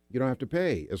 You don't have to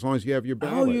pay as long as you have your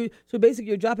ballot. So basically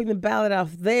you're dropping the ballot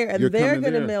off there, and You're they're coming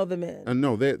going to there. mail them in.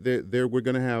 No, we're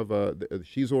going to have,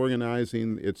 she's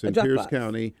organizing, it's in A Pierce Dropbox.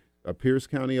 County. A Pierce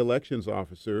County elections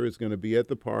officer is going to be at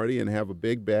the party and have a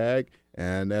big bag.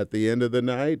 And at the end of the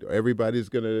night, everybody's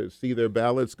going to see their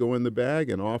ballots go in the bag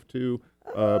and off to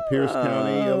Pierce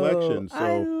County elections. So,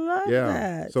 I love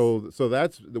that. So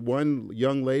that's the one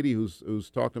young lady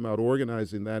who's talking about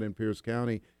organizing that in Pierce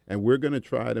County. And we're going to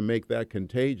try to make that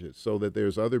contagious so that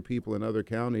there's other people in other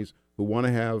counties who want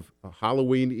to have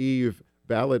Halloween Eve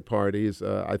ballot parties.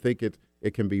 I think it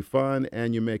can be fun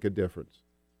and you make a difference.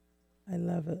 I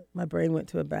love it. My brain went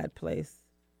to a bad place,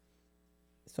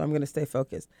 so I'm going to stay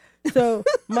focused. So,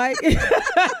 Mike,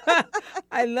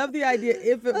 I love the idea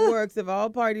if it works, if all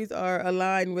parties are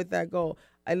aligned with that goal.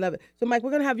 I love it. So, Mike,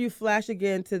 we're going to have you flash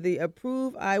again to the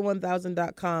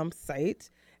approvei1000.com site.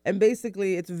 And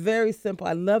basically, it's very simple.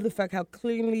 I love the fact how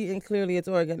cleanly and clearly it's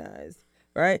organized.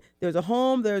 Right? There's a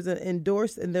home, there's an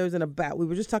endorse, and there's an about. We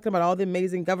were just talking about all the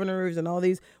amazing governors and all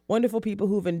these wonderful people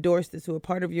who've endorsed this, who are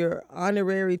part of your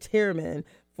honorary chairman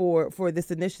for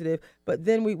this initiative. But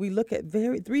then we look at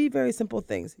three very simple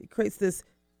things. It creates this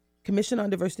Commission on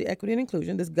Diversity, Equity, and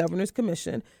Inclusion, this Governor's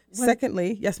Commission.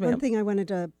 Secondly, yes, ma'am. One thing I wanted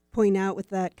to point out with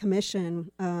that commission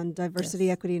on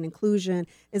diversity, equity, and inclusion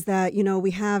is that,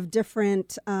 we have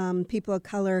different people of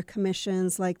color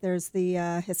commissions, like there's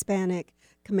the Hispanic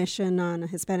Commission on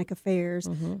Hispanic Affairs,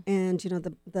 and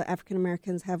the African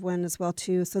Americans have one as well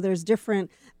too. So there's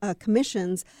different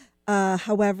commissions.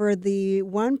 However, the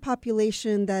one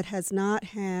population that has not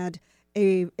had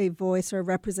a voice or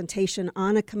representation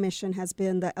on a commission has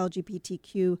been the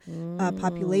LGBTQ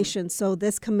population. So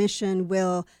this commission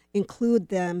will include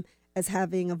them as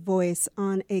having a voice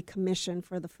on a commission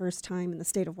for the first time in the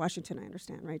state of Washington, I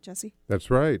understand, right, Jesse?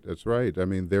 That's right. I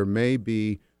mean, there may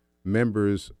be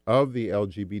members of the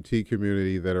LGBT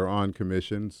community that are on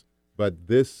commissions, but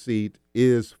this seat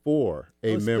is for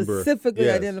a member. Specifically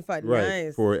Yes, identified. right,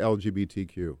 Nice. for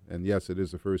LGBTQ. And yes, it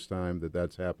is the first time that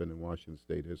that's happened in Washington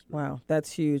State history. Wow,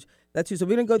 that's huge. That's huge. So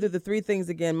we're going to go through the three things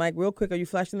again. Mike, real quick, are you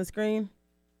flashing the screen?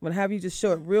 I'm going to have you just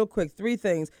show it real quick. Three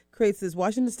things. Creates this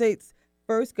Washington State's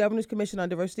first Governor's Commission on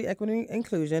Diversity, Equity, and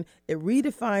Inclusion. It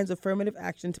redefines affirmative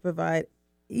action to provide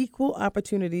equal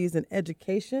opportunities in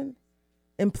education,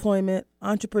 employment,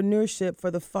 entrepreneurship for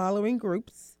the following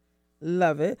groups.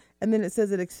 Love it. And then it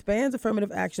says it expands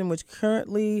affirmative action, which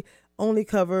currently only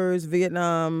covers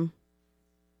Vietnam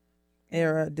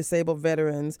era disabled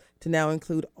veterans, to now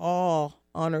include all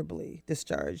honorably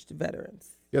discharged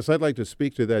veterans. Yes, I'd like to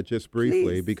speak to that just briefly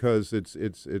Please. because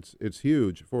it's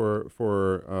huge.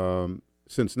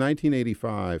 Since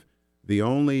 1985, the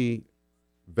only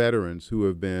veterans who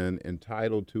have been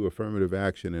entitled to affirmative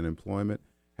action in employment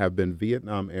have been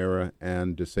Vietnam era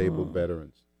and disabled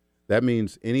veterans. That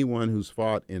means anyone who's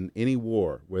fought in any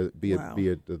war, be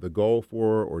it the Gulf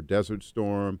War or Desert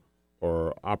Storm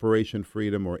or Operation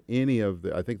Freedom or any of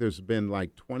the, I think there's been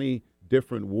like 20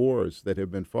 different wars that have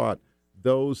been fought.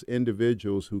 Those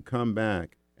individuals who come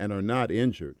back and are not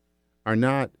injured are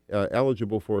not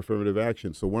eligible for affirmative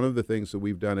action. So one of the things that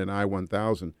we've done in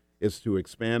I-1000 is to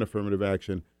expand affirmative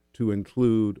action to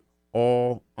include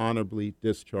all honorably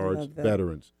discharged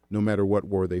veterans, no matter what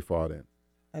war they fought in.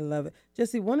 I love it.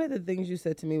 Jesse, one of the things you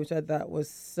said to me, which I thought was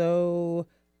so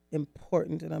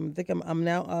important, and I'm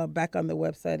now back on the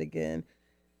website again,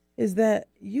 is that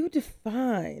you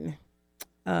define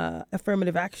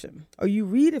affirmative action, or you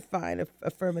redefine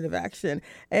affirmative action.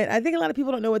 And I think a lot of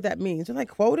people don't know what that means. They're like,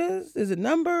 quotas? Is it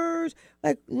numbers?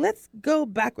 Like, let's go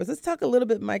backwards. Let's talk a little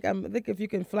bit, Mike. I think if you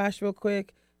can flash real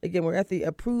quick. Again, we're at the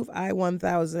Approve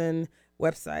I-1000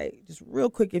 website. Just real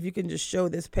quick, if you can just show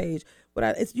this page.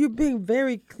 But you're being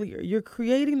very clear. You're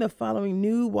creating the following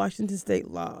new Washington State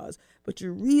laws, but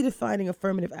you're redefining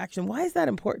affirmative action. Why is that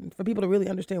important for people to really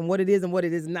understand what it is and what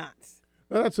it is not?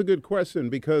 Well, that's a good question,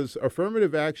 because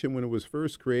affirmative action, when it was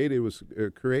first created, was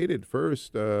created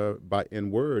first in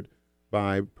word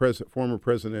by former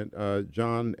President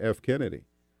John F. Kennedy.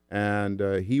 And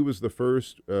he was the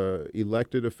first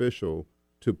elected official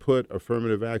to put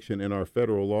affirmative action in our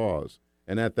federal laws.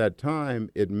 And at that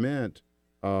time, it meant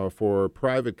for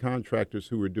private contractors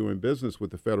who were doing business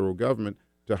with the federal government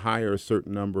to hire a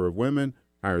certain number of women,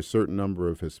 hire a certain number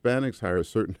of Hispanics, hire a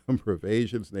certain number of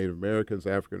Asians, Native Americans,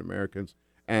 African Americans.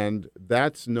 And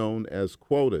that's known as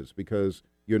quotas, because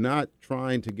you're not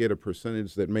trying to get a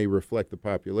percentage that may reflect the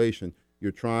population.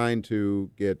 You're trying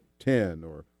to get 10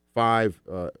 or 5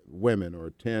 women or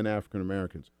 10 African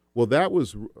Americans. Well, that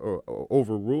was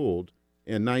overruled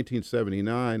in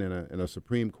 1979 in a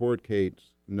Supreme Court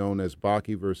case known as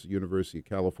Bakke versus University of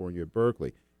California at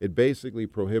Berkeley. It basically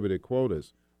prohibited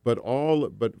quotas. But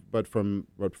from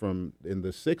in the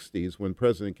 60s, when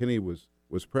President Kennedy was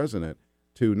president,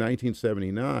 to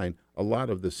 1979, a lot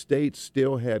of the states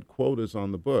still had quotas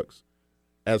on the books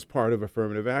as part of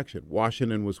affirmative action.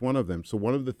 Washington was one of them. So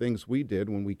one of the things we did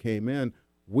when we came in,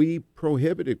 we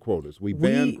prohibited quotas. We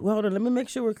banned. Well, hold on, let me make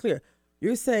sure we're clear.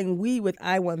 You're saying we with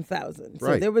I-1000. So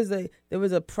Right. there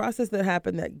was a process that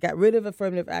happened that got rid of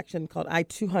affirmative action called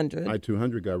I-200.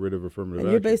 I-200 got rid of affirmative and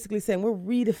action. you're basically saying we're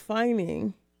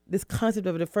redefining this concept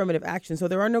of an affirmative action. So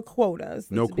there are no quotas.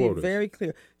 No to be quotas. very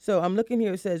clear. So I'm looking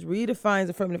here. It says redefines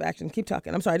affirmative action. Keep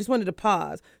talking. I'm sorry. I just wanted to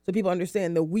pause so people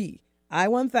understand the we.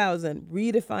 I-1000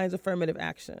 redefines affirmative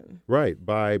action. Right,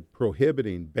 by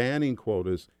banning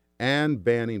quotas and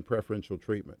banning preferential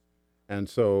treatment. And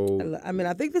so, I mean,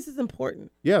 I think this is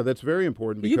important. yeah, that's very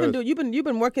important because You've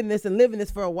been working this and living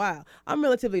this for a while. I'm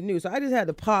relatively new, so I just had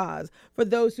to pause for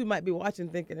those who might be watching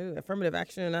thinking, affirmative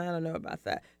action, I don't know about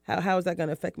that. How is that going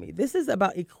to affect me? This is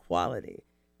about equality.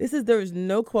 There is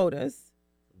no quotas.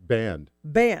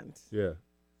 banned. Yeah.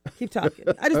 Keep talking.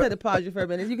 I just had to pause you for a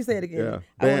minute. You can say it again. Yeah.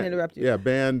 I won't interrupt you. Yeah,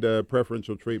 banned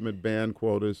preferential treatment, banned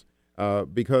quotas,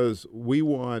 because we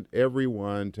want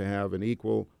everyone to have an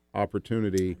equal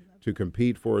opportunity to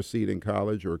compete for a seat in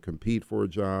college or compete for a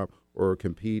job or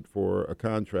compete for a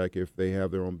contract if they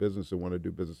have their own business and want to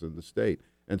do business in the state.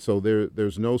 And so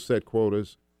there's no set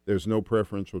quotas, there's no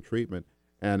preferential treatment.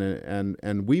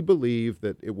 And we believe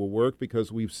that it will work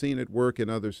because we've seen it work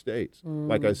in other states.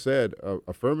 Like I said,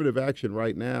 affirmative action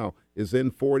right now is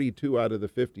in 42 out of the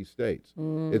 50 states.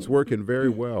 It's working very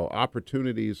well.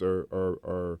 Opportunities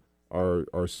are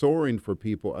soaring for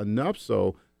people, enough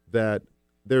so that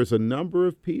there's a number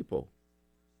of people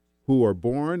who are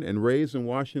born and raised in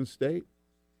Washington State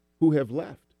who have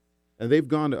left. And they've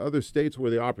gone to other states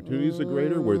where the opportunities are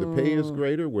greater, where the pay is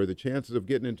greater, where the chances of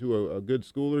getting into a good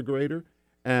school are greater.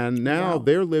 And now Wow.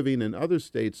 they're living in other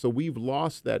states, so we've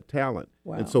lost that talent.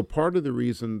 Wow. And so part of the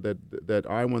reason that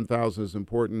I-1000 is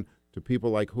important to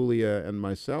people like Julia and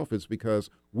myself is because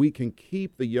we can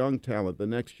keep the young talent, the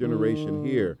next generation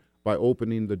here, by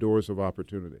opening the doors of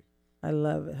opportunity. I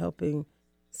love it, helping.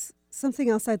 Something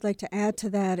else I'd like to add to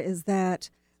that is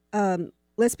that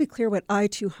let's be clear what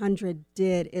I-200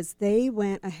 did is they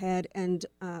went ahead and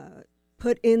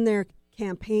put in their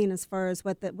campaign as far as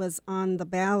what that was on the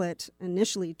ballot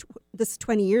initially, this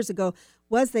 20 years ago,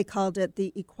 was they called it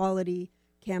the Equality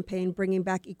Campaign, bringing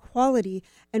back equality.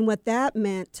 And what that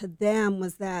meant to them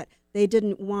was that they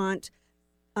didn't want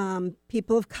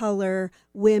people of color,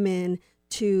 women,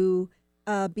 to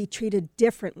be treated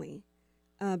differently.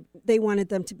 They wanted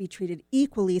them to be treated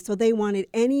equally. So they wanted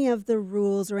any of the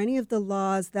rules or any of the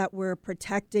laws that were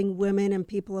protecting women and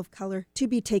people of color to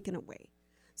be taken away.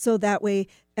 So that way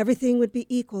everything would be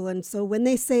equal. And so when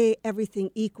they say everything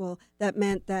equal, that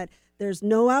meant that there's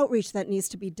no outreach that needs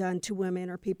to be done to women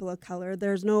or people of color.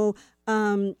 There's no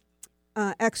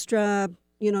extra,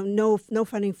 no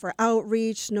funding for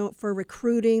outreach, no for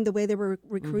recruiting, the way they were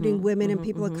recruiting women and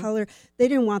people of color. They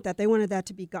didn't want that. They wanted that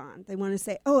to be gone. They wanted to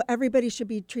say, oh, everybody should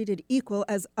be treated equal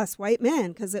as us white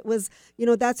men, because it was,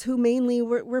 that's who mainly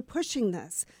we're pushing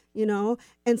this.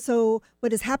 And so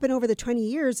what has happened over the 20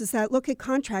 years is that, look at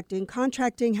contracting.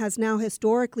 Contracting has now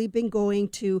historically been going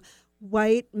to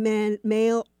white men,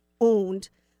 male-owned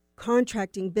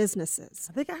contracting businesses.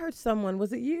 I think I heard someone,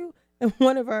 was it you? And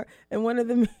one of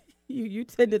them, you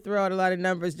tend to throw out a lot of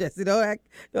numbers, Jesse. Don't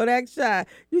act shy.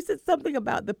 You said something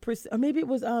about or maybe it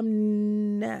was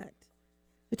Nat.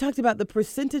 It talked about the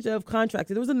percentage of contracts.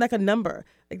 It wasn't like a number,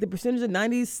 like the percentage of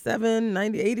 97,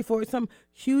 90, 84, some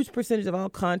huge percentage of all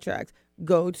contracts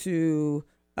go to.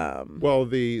 Well,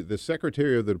 the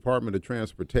Secretary of the Department of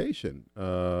Transportation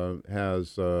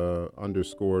has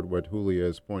underscored what Julia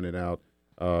has pointed out.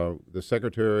 The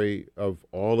Secretary of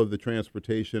all of the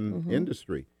transportation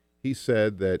industry, he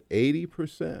said that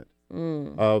 80%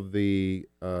 of the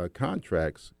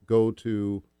contracts go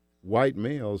to white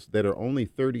males that are only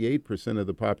 38% of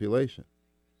the population.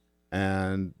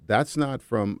 And that's not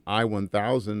from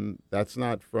I-1000. That's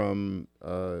not from,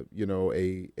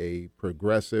 a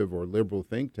progressive or liberal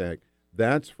think tank.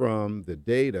 That's from the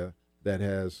data that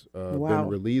has been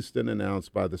released and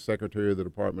announced by the Secretary of the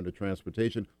Department of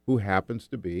Transportation, who happens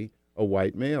to be a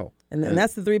white male. And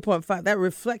that's the 3.5. That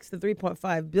reflects the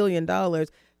 $3.5 billion that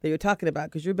you're talking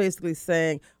about, because you're basically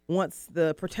saying once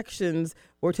the protections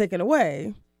were taken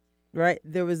away, right,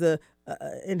 there was a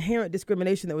inherent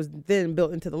discrimination that was then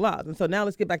built into the laws. And so now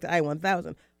let's get back to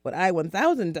I-1000. What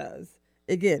I-1000 does,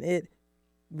 again, it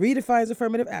redefines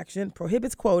affirmative action,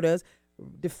 prohibits quotas,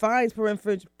 defines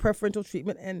preferential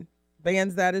treatment and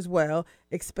bans that as well,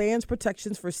 expands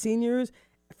protections for seniors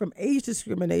from age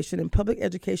discrimination in public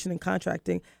education and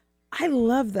contracting. I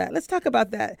love that. Let's talk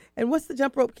about that. And what's the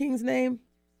Jump Rope King's name?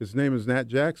 His name is Nat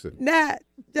Jackson. Nat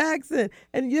Jackson.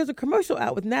 And there's a commercial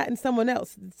out with Nat and someone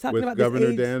else talking with about Governor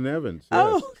this age. Dan Evans.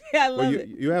 Oh, Yes. okay, I love it.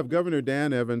 You have Governor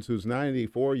Dan Evans, who's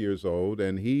 94 years old,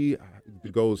 and he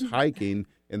goes hiking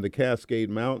in the Cascade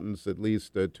Mountains at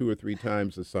least 2 or 3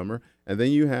 times a summer. And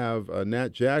then you have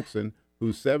Nat Jackson,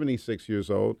 who's 76 years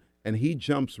old, and he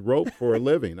jumps rope for a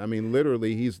living. I mean,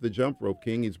 literally, he's the jump rope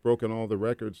king. He's broken all the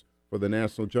records for the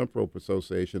National Jump Rope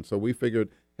Association. So we figured,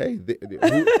 hey,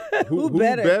 who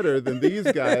better than these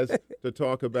guys to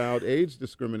talk about age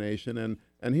discrimination?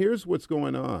 And here's what's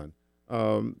going on.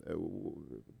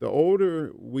 The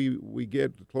older we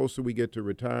get, the closer we get to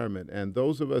retirement. And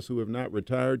those of us who have not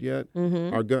retired yet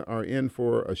are in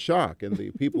for a shock. And the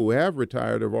people who have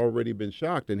retired have already been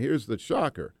shocked. And here's the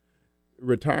shocker.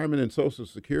 Retirement and Social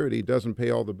Security doesn't pay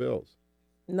all the bills.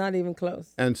 Not even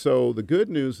close. And so the good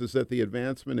news is that the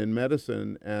advancement in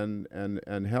medicine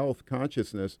and health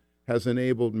consciousness has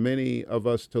enabled many of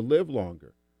us to live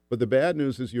longer. But the bad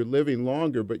news is you're living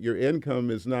longer, but your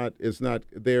income is not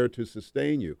there to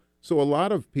sustain you. So a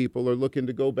lot of people are looking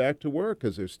to go back to work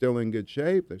because they're still in good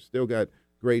shape. They've still got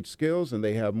great skills, and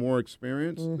they have more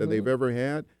experience than they've ever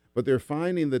had. But they're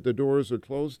finding that the doors are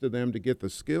closed to them to get the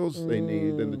skills they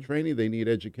need and the training they need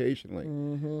educationally,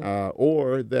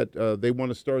 or that they want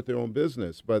to start their own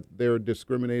business, but they're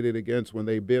discriminated against when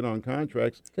they bid on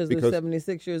contracts because they're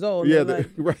 76 years old. Yeah, like,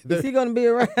 right. Is he going to be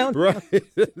around? Right.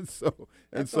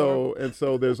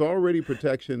 So there's already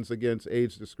protections against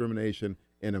age discrimination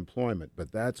in employment,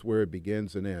 but that's where it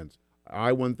begins and ends.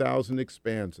 I-1000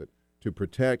 expands it to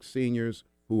protect seniors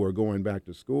who are going back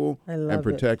to school and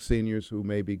protect seniors who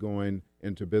may be going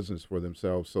into business for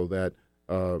themselves, so that,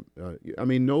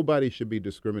 nobody should be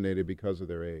discriminated because of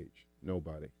their age.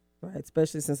 Nobody. Right,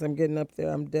 especially since I'm getting up there,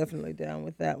 I'm definitely down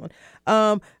with that one.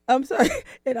 I'm sorry.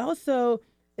 It also,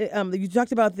 you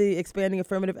talked about the expanding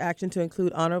affirmative action to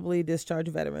include honorably discharged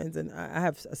veterans, and I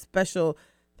have a special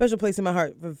place in my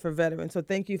heart for veterans. So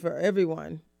thank you for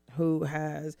everyone who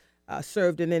has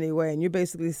served in any way. And you're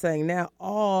basically saying now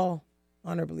all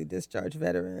honorably discharged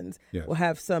veterans Yes. will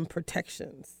have some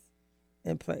protections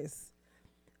in place.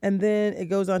 And then it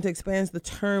goes on to expand the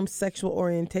term sexual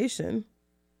orientation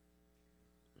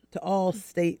to all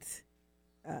state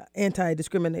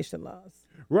anti-discrimination laws.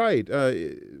 Right.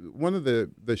 One of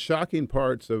the shocking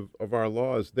parts of our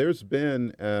laws, there's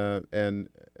been an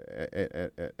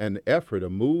effort, a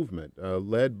movement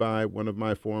led by one of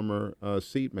my former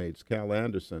seatmates, Cal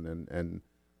Anderson,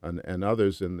 and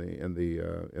others in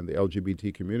the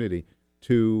LGBT community,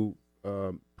 to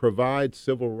provide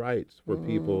civil rights for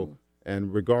people,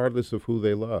 and regardless of who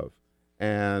they love.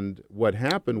 And what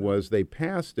happened was they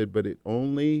passed it, but it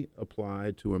only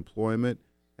applied to employment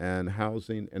and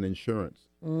housing and insurance,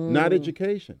 not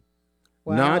education,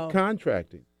 Wow. not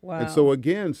contracting. Wow. And so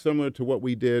again, similar to what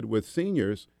we did with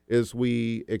seniors, is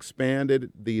we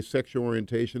expanded the sexual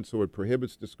orientation so it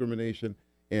prohibits discrimination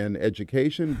in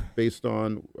education based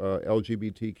on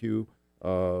LGBTQ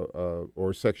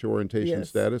or sexual orientation Yes.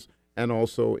 status, and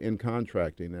also in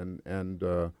contracting. And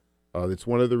it's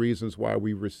one of the reasons why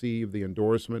we received the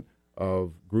endorsement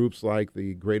of groups like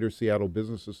the Greater Seattle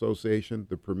Business Association,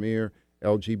 the premier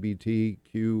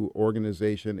LGBTQ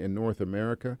organization in North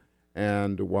America,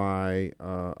 and why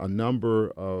a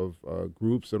number of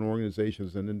groups and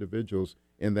organizations and individuals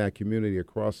in that community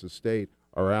across the state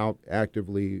are out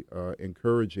actively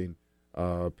encouraging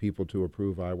people to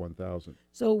approve I-1000.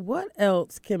 So what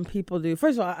else can people do?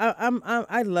 First of all,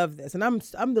 I love this, and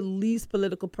I'm the least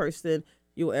political person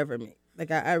you'll ever meet.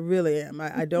 Like I really am.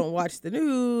 I don't watch the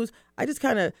news. I just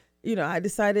kind of, I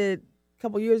decided a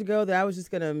couple years ago that I was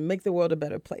just going to make the world a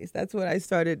better place. That's when I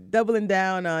started doubling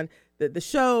down on the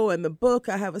show and the book.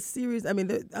 I have a series. I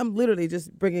mean, I'm literally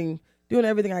just doing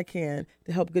everything I can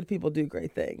to help good people do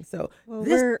great things. So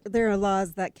there are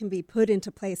laws that can be put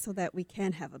into place so that we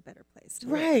can have a better place to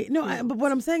live. Right. No, but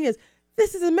what I'm saying is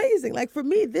this is amazing. Like for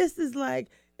me, this is like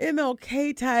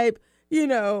MLK type,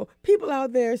 people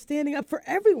out there standing up for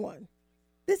everyone.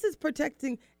 This is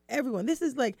protecting everyone. This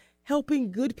is like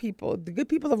helping good people, the good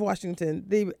people of Washington.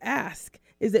 The ask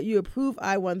is that you approve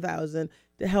I-1000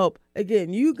 to help,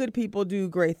 again, you good people do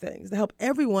great things, to help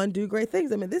everyone do great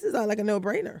things. I mean, this is like a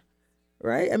no-brainer,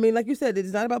 right? I mean, like you said,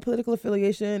 it's not about political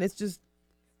affiliation. It's just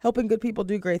helping good people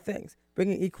do great things,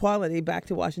 bringing equality back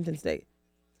to Washington State.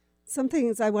 Some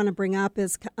things I want to bring up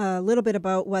is a little bit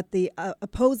about what the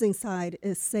opposing side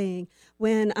is saying.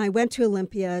 When I went to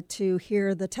Olympia to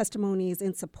hear the testimonies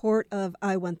in support of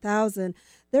I-1000,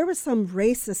 there were some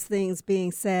racist things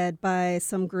being said by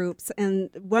some groups. And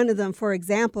one of them, for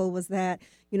example, was that,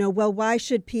 why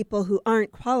should people who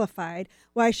aren't qualified,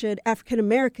 why should African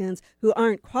Americans who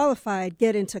aren't qualified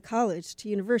get into college, to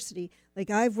university? Like,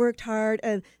 I've worked hard,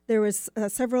 and there was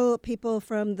several people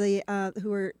from the who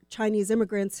were Chinese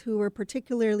immigrants who were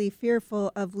particularly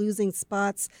fearful of losing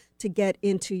spots to get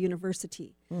into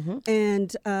university. Mm-hmm.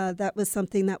 And that was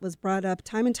something that was brought up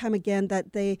time and time again,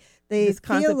 that they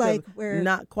feel like we're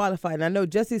not qualified. And I know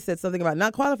Jesse said something about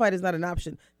not qualified is not an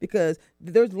option, because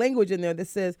there's language in there that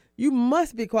says you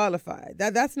must be qualified.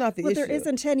 That's not the issue. There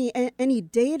isn't any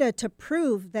data to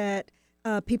prove that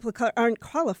people aren't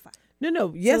qualified.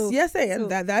 No. Yes, and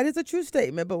that is a true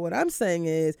statement. But what I'm saying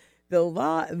is the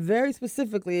law very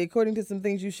specifically, according to some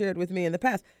things you shared with me in the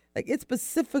past, like it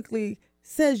specifically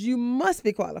says you must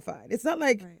be qualified. It's not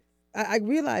like I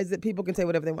realize that people can say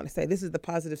whatever they want to say. This is the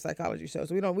positive psychology show,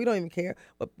 so we don't even care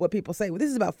what people say. Well, this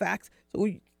is about facts. So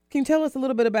can you tell us a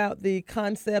little bit about the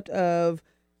concept of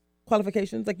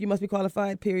qualifications? Like you must be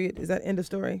qualified, period. Is that end of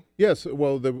story? Yes.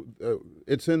 Well,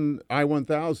 it's in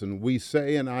I-1000. We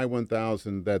say in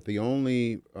I-1000 that the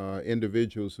only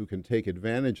individuals who can take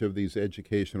advantage of these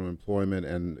educational, employment,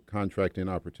 and contracting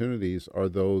opportunities are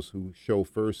those who show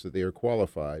first that they are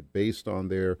qualified based on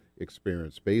their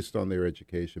experience, based on their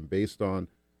education, based on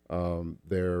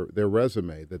their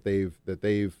resume that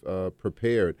they've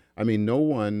prepared. I mean, no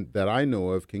one that I know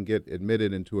of can get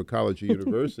admitted into a college or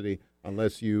university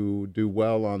unless you do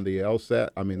well on the LSAT.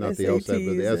 I mean, not the LSAT,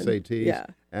 but the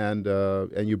SATs,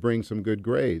 and you bring some good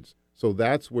grades. So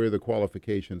that's where the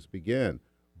qualifications begin.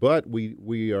 But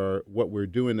what we're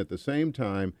doing at the same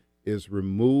time is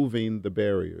removing the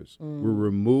barriers. We're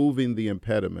removing the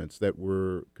impediments that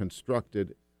were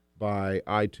constructed by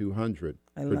I-200.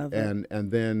 I love it.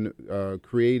 And then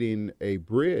creating a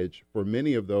bridge for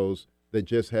many of those that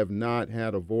just have not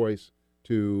had a voice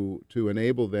to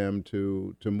enable them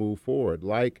to move forward,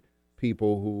 like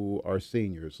people who are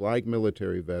seniors, like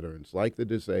military veterans, like the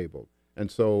disabled.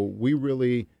 And so we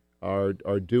really are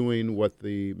doing what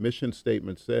the mission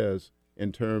statement says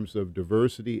in terms of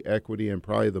diversity, equity, and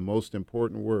probably the most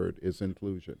important word is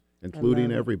inclusion,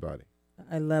 including everybody.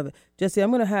 I love it. Jesse,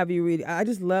 I'm going to have you read. I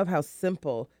just love how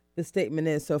simple the statement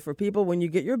is. So for people, when you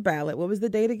get your ballot, what was the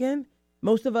date again?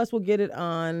 Most of us will get it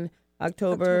on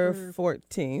October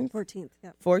 14th. 14th,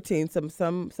 yeah.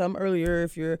 14th, some earlier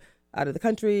if you're out of the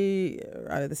country,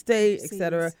 or out of the state,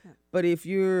 etc. Yeah. But if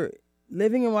you're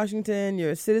living in Washington,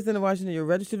 you're a citizen of Washington, you're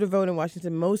registered to vote in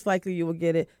Washington, most likely you will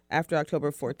get it after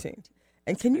October 14th.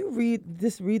 And can you read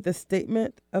the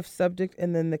statement of subject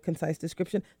and then the concise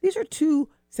description? These are 2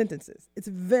 sentences. It's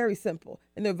very simple.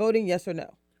 And they're voting yes or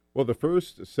no. Well, the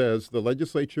first says the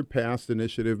legislature passed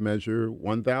Initiative Measure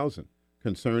 1000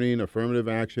 concerning affirmative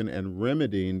action and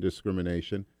remedying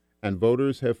discrimination, and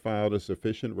voters have filed a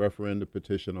sufficient referendum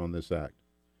petition on this act.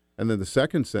 And then the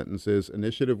second sentence is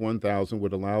Initiative 1000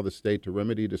 would allow the state to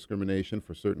remedy discrimination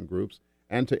for certain groups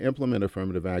and to implement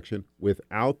affirmative action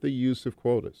without the use of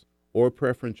quotas or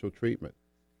preferential treatment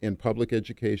in public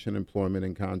education, employment,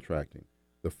 and contracting.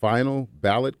 The final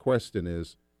ballot question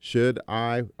is, should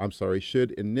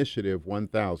Initiative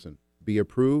 1000 be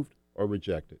approved or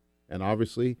rejected? And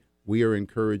obviously, we are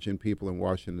encouraging people in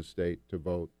Washington State to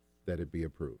vote that it be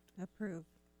approved. Approve.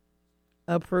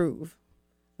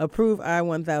 Approve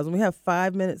I-1000. We have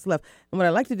 5 minutes left. And what I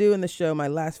like to do in the show, my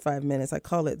last 5 minutes, I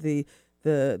call it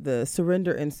the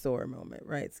surrender and soar moment,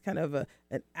 right? It's kind of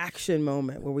an action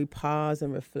moment where we pause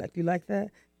and reflect. You like that?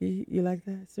 You like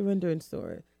that? Surrender and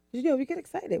soar. You know, we get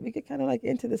excited. We get kind of like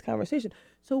into this conversation.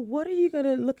 So what are you going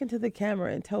to look into the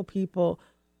camera and tell people,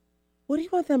 what do you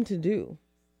want them to do?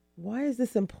 Why is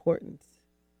this important?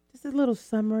 Just a little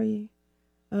summary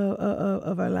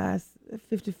of our last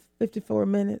 54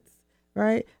 minutes,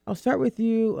 right? I'll start with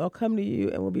you. I'll come to you,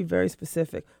 and we'll be very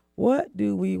specific. What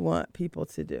do we want people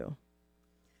to do?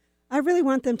 I really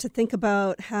want them to think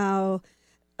about how,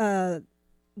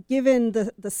 given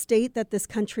the state that this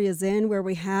country is in, where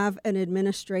we have an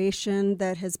administration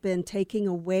that has been taking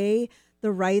away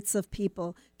the rights of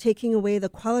people, taking away the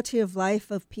quality of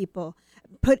life of people,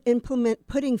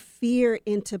 putting fear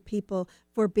into people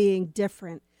for being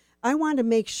different. I want to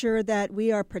make sure that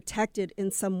we are protected in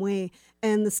some way.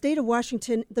 And the state of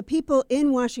Washington, the people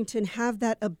in Washington have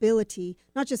that ability,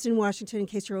 not just in Washington in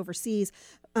case you're overseas,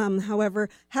 however,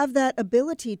 have that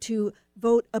ability to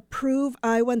vote approve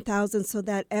I-1000 so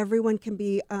that everyone can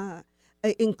be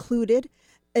included.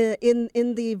 In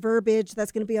the verbiage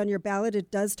that's going to be on your ballot,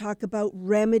 it does talk about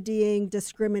remedying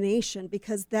discrimination,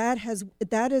 because that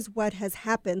is what has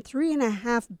happened.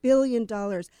 $3.5 billion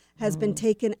has been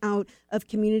taken out of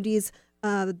communities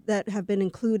that have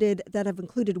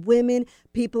included women,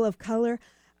 people of color.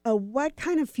 What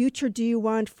kind of future do you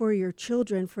want for your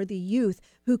children, for the youth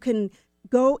who can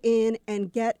go in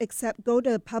and go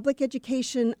to public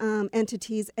education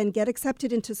entities and get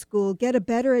accepted into school, get a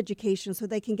better education so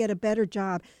they can get a better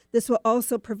job? This will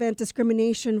also prevent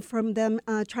discrimination from them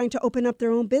trying to open up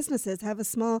their own businesses, have a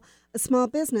small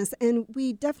business. And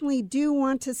we definitely do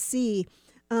want to see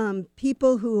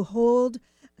people who hold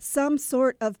some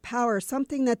sort of power,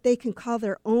 something that they can call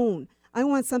their own. I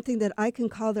want something that I can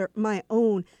call my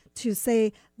own, to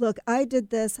say, look, I did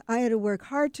this, I had to work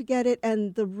hard to get it,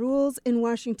 and the rules in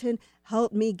Washington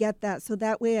helped me get that. So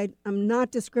that way I'm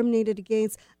not discriminated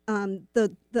against.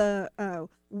 The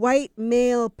white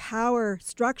male power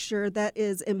structure that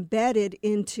is embedded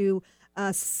into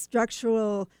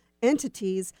structural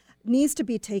entities needs to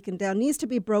be taken down, needs to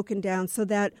be broken down, so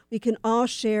that we can all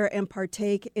share and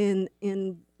partake in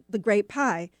the great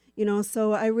pie.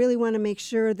 So I really want to make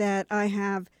sure that I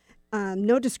have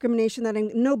no discrimination,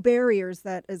 no barriers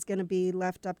that is going to be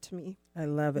left up to me. I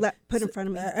love it. Put in front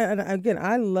of me. And again,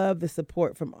 I love the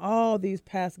support from all these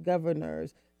past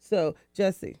governors. So,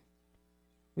 Jesse,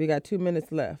 we got 2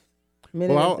 minutes left.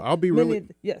 I'll be really...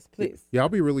 Yes, please. Yeah, I'll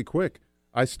be really quick.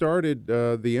 I started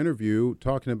the interview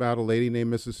talking about a lady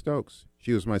named Mrs. Stokes.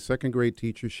 She was my second grade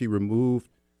teacher. She removed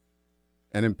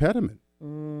an impediment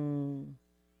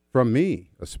from me,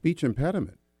 a speech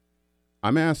impediment.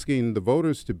 I'm asking the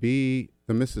voters to be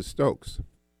the Mrs. Stokes.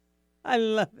 I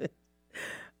love it.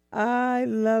 I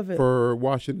love it. For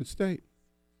Washington State.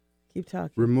 Keep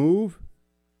talking. Remove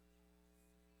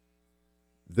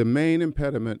the main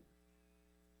impediment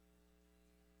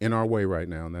in our way right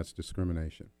now, and that's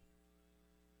discrimination.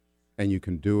 And you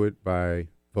can do it by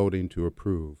voting to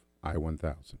approve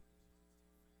I-1000.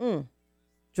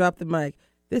 Drop the mic.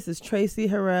 This is Tracy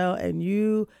Harrell, and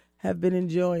you have been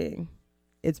enjoying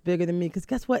it's bigger than me. Because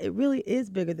guess what? It really is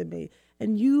bigger than me.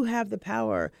 And you have the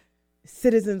power,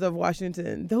 citizens of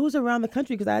Washington, those around the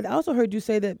country. Because I also heard you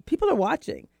say that people are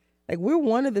watching. Like, we're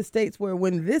one of the states where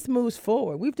when this moves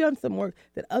forward, we've done some work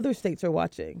that other states are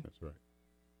watching. That's right.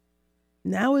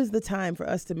 Now is the time for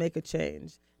us to make a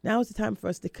change. Now is the time for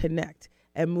us to connect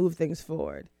and move things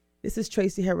forward. This is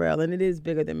Tracy Harrell, and it is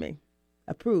bigger than me.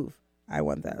 Approve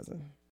I-1000.